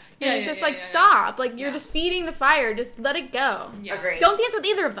contest. And Yeah, it's yeah, just, yeah, like, yeah, stop. Like, you're Yeah. just feeding the fire. Just let it go. Yeah. Agreed. Don't dance with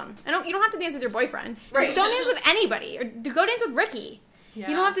either of them. You don't have to dance with your boyfriend. Right. Don't dance with anybody. Or go dance with Ricky. Yeah.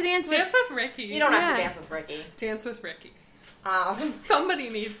 You don't have to dance with... Dance with Ricky. You don't have Yeah. to dance with Ricky. Dance with Ricky. Um, Somebody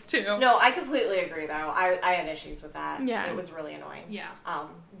needs to. no, I completely agree, though. I had issues with that. Yeah. It was really annoying. Yeah.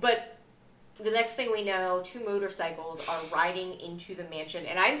 But the next thing we know, 2 motorcycles are riding into the mansion.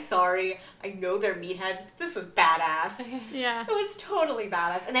 And I'm sorry, I know they're meatheads, but this was badass. Yeah. It was totally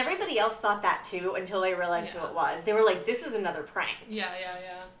badass. And everybody else thought that too until they realized Yeah. who it was. They were like, this is another prank. Yeah.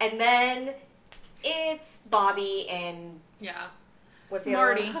 And then it's Bobby and Yeah. what's the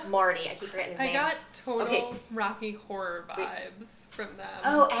Marty. other one? Marty. I keep forgetting his I name. got total Okay. Rocky Horror vibes from them.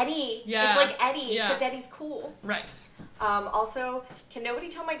 Oh, Eddie. Yeah. It's like Eddie, Yeah. except Eddie's cool. Right. Also, can nobody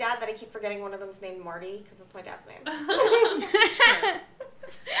tell my dad that I keep forgetting one of them's named Marty? Because that's my dad's name.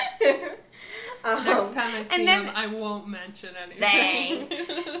 Sure. Um, Next time I see And then- him, I won't mention anything.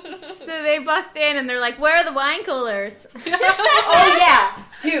 So they bust in and they're like, where are the wine coolers? Oh, yeah.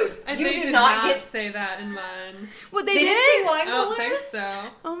 Dude, And you they did did not get... say that in mine. What, They they didn't did? say wine I don't coolers? think so.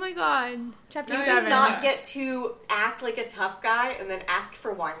 Oh my god. Chapter No, You you 7. did not Yeah. get to act like a tough guy and then ask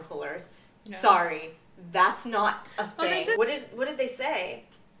for wine coolers. No. Sorry, that's not a Oh, they thing. did- What did they say?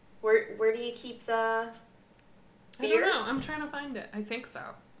 Where do you keep the I beer? don't know. I'm trying to find it. I think so.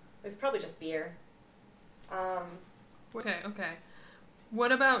 It's probably just beer. Okay.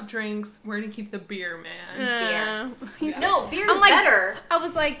 What about drinks? Where do you keep the beer, man? beer. No, beer's I'm like- better. I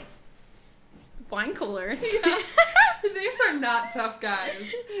was like, wine coolers? These are not tough guys.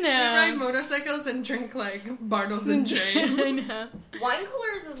 No. They ride motorcycles and drink like Bartles and James. I know. Wine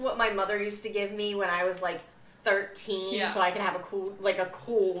coolers is what my mother used to give me when I was like 13, Yeah. so I could have a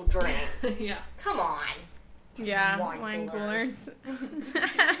cool drink. Yeah. Come on. Yeah, Wine wine coolers.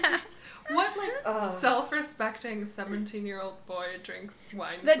 What like Ugh. self-respecting 17-year-old boy drinks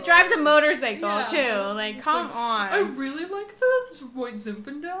wine? That drives a coolers? motorcycle Yeah. too. Like, come I on. really like the white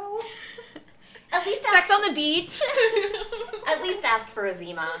Zinfandel. At least Sex ask, on the beach. at least ask for a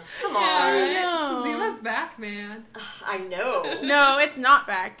Zima. Come on. Yeah, know. right? Zima's back, man. I know. No, it's not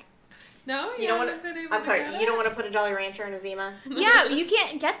back. You No, don't you want haven't been able to. I'm to sorry. get You don't it? want to put a Jolly Rancher in a Zima? Yeah, you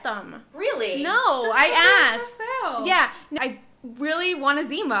can't get them. Really? No, They're I still asked. for sale. Yeah, I really want a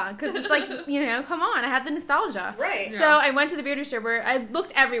Zima because it's like, come on, I have the nostalgia. Right. Yeah. So I went to the beer distributor. I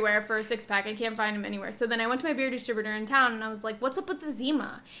looked everywhere for a 6-pack. I can't find them anywhere. So then I went to my beer distributor in town and I was like, what's up with the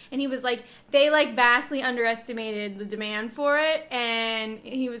Zima? And he was like, they like vastly underestimated the demand for it. And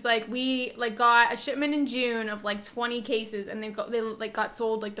he was like, we like got a shipment in June of like 20 cases and they like got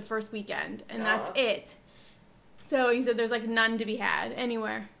sold like the first weekend and that's Aw. it. So he said there's like none to be had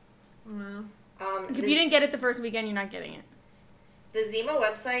anywhere. Well, Like, if you didn't get it the first weekend, you're not getting it. The Zima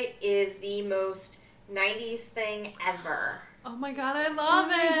website is the most 90s thing ever. oh my god, I love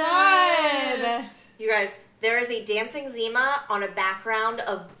Oh it. my God. You guys, there is a dancing Zima on a background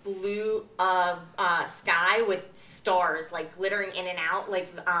of blue sky with stars like glittering in and out,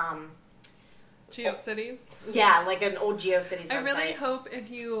 like GeoCities. yeah, like an old GeoCities website. I really hope if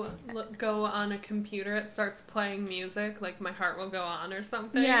you go on a computer, it starts playing music, like My Heart Will Go On or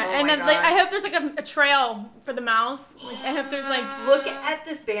something. Yeah, Oh and my then like God. I hope there's like a trail for the mouse. Like, I hope there's like Look at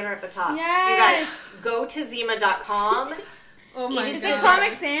this banner at the top. Yes. You guys, go to Zima.com. Oh my It is god. it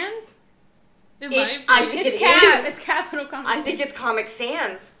Comic Sans? It It- might be. I think It's it is. It's Capital Comic. I think it's Comic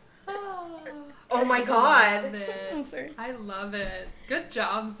Sans. Oh my I God. love it. I'm sorry. I love it. Good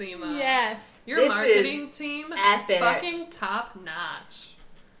job, Zima. Yes. Your This marketing is team, epic. fucking top notch.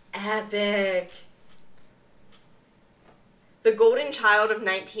 Epic. The Golden Child of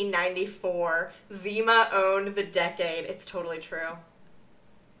 1994. Zima owned the decade. It's totally true.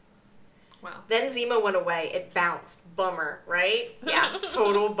 Wow. Then Zima went away. It bounced. Bummer, right? Yeah,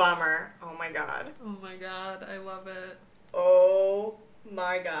 total bummer. Oh my god. Oh my god, I love it. Oh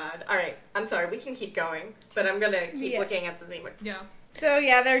my god. Alright, I'm sorry, we can keep going, but I'm gonna keep Yeah. looking at the Zima. Yeah. So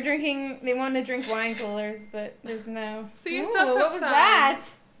yeah, they're drinking. They want to drink wine coolers, but there's no. See, it Ooh, does what have was sound. that?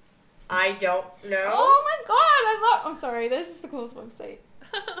 I don't know. Oh my I'm sorry. That's just the coolest website.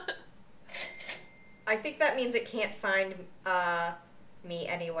 I think that means it can't find me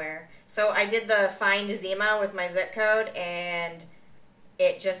anywhere. So I did the find Zima with my zip code, and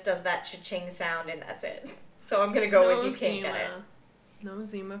it just does that cha-ching sound, and that's it. So I'm gonna go with you can't get it. No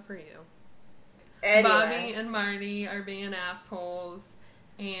Zima for you. Anyway. Bobby and Marty are being assholes,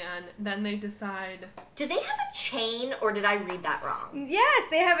 and then they decide. Do they have a chain, or did I read that wrong? Yes,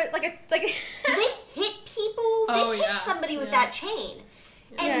 they have it like a Do they hit people? Oh, They hit yeah. somebody with Yeah. that chain.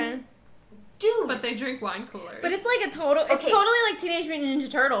 yeah. And dude, But they drink wine coolers. But it's like a total. It's Okay. totally like Teenage Mutant Ninja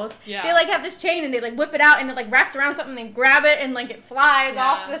Turtles. Yeah. They like have this chain and they like whip it out and it like wraps around something. They grab it and like it flies Yeah.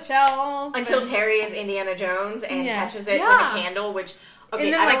 off the shelf. until and, Terry is Indiana Jones and Yeah. catches it with Yeah. a candle, which okay,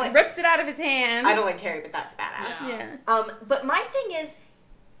 and then I don't like rips it out of his hand. I don't like Terry, but that's badass. Yeah. Yeah. But my thing is,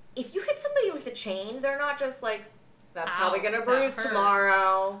 if you hit somebody with a chain, they're not just like, that's Ow, probably gonna that bruise hurt.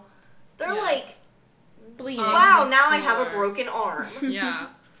 tomorrow. They're Yeah. like, Bleeding. wow, the now I have a floor. broken arm. Yeah.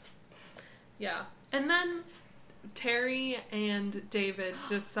 Yeah. And then Terry and David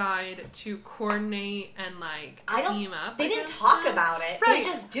decide to coordinate and like I don't- team up. They didn't against talk them. about it. Right. They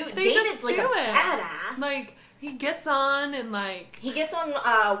just do it. They David's just like do a it. badass. Like he gets on and like he gets on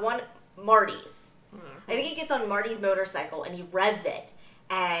one Marty's. I think he gets on Marty's motorcycle and he revs it.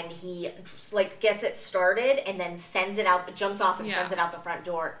 And he just, like gets it started and then sends it out. Jumps off and Yeah. sends it out the front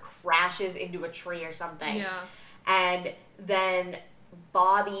door. Crashes into a tree or something. yeah. And then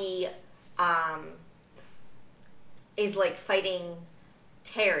Bobby is like fighting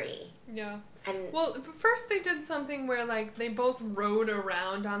Terry. Yeah. And Well, first they did something where like they both rode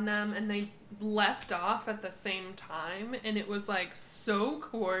around on them and they leapt off at the same time and it was like so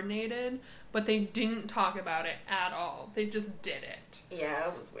coordinated, but they didn't talk about it at all. They just did it. yeah,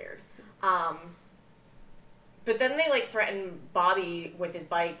 it was weird. But then they like threaten Bobby with his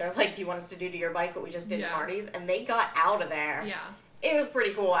bike. They're like, "Do you want us to do to your bike what we just did to Yeah. Marty's?" And they got out of there. Yeah. It was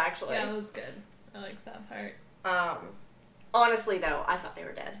pretty cool, actually. Yeah, it was good. I like that part. Honestly, though, I thought they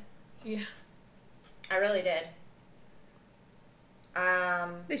were dead. Yeah. I really did.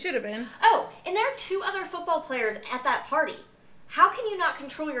 They should have been. Oh, and there are 2 other football players at that party. How can you not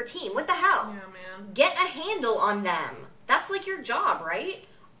control your team? What the hell? Yeah, man. Get a handle on them. That's like your job, right?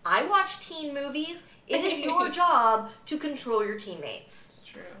 I watch teen movies. It is your job to control your teammates, It's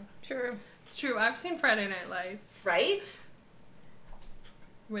true. True. It's true. I've seen Friday Night Lights right?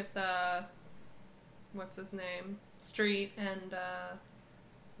 with what's his name? Street and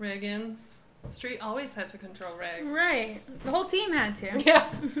Riggins. Street always had to control Rig. Right. The whole team had to. Yeah.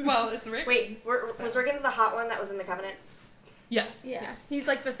 Well, it's Riggins. Wait, was Riggins the hot one that was in the Covenant? Yes. Yeah. Yes. He's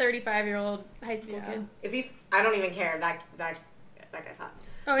like the 35-year-old high school Yeah. kid. Is he? I don't even care. That guy's hot.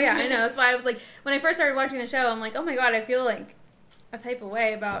 Oh yeah, I know. That's why I was like, when I first started watching the show, I'm like, oh my god, I feel like a type of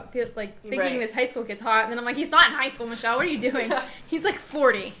way about thinking Right. this high school kid's hot, and then I'm like, he's not in high school, Michelle. What are you doing? He's like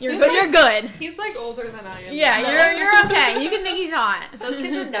 40. You're He's good. like- You're good. He's like older than I am. Yeah, No. you're okay. You can think he's hot. Those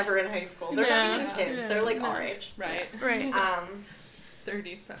kids are never in high school. They're not No. even kids. Yeah. They're like No. our age. Right. Right.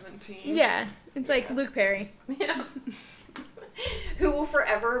 30, 17. Yeah, it's like Luke Perry. Yeah. Who will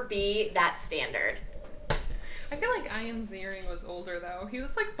forever be that standard? I feel like Ian Ziering was older though. He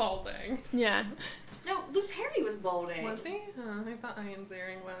was like balding. Yeah. No, Luke Perry was balding. Was he? Oh, I thought Ian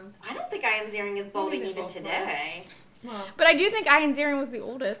Ziering was. I don't think Ian Ziering is balding they even both were. today. Well, But I do think Ian Ziering was the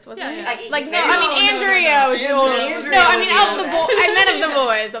oldest, wasn't Yeah, he? yeah. Like, no, No, I mean, Andrea was the Andrea oldest. was No, the I mean, oldest. of the I meant of the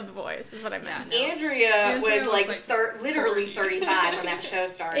boys. Of the boys is what I meant. Yeah, no. Andrea Andrea was was, like, like, literally 40. 35 when that show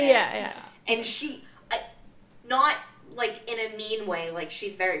started. Yeah. And she, not like in a mean way, like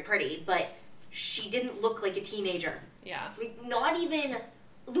she's very pretty, but she didn't look like a teenager. Yeah. Like, not even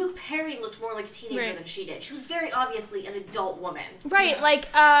Luke Perry looked more like a teenager Right. than she did. She was very obviously an adult woman. Right, Yeah. like,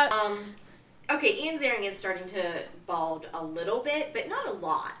 Okay, Ian Ziering is starting to bald a little bit, but not a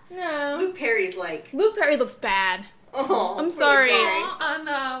lot. no. Luke Perry's like, Luke Perry looks bad. oh, I'm poor sorry. Luke Perry.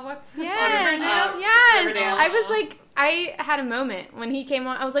 On what's Yes. Riverdale? Yes. Riverdale. I was like, I had a moment when he came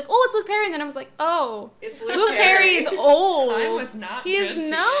on. I was like, oh, it's Luke Perry. And then I was like, oh, It's Luke Perry is Time old. was not He is good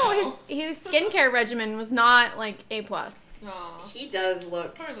to no, you. his skincare regimen was not like A+. Aw. He does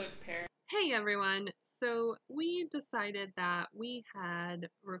look. Poor Luke Perry. Hey everyone. So we decided that we had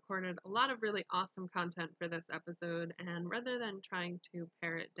recorded a lot of really awesome content for this episode, and rather than trying to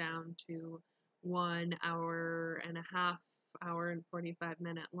pare it down to 1 hour and a half, hour and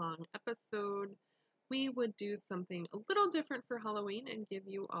 45-minute long episode, we would do something a little different for Halloween and give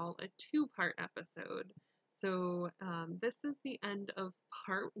you all a 2-part episode. So this is the end of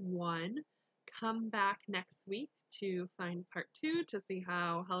part 1. Come back next week to find part 2 to see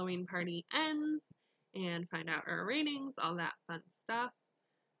how Halloween Party ends and find out our ratings, all that fun stuff.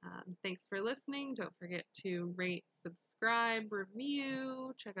 Thanks for listening. Don't forget to rate, subscribe,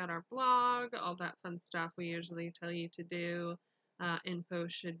 review, check out our blog, all that fun stuff we usually tell you to do. Info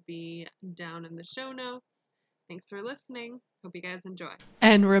should be down in the show notes. Thanks for listening. Hope you guys enjoy.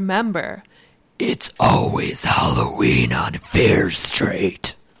 And remember, it's always Halloween on Fear Street.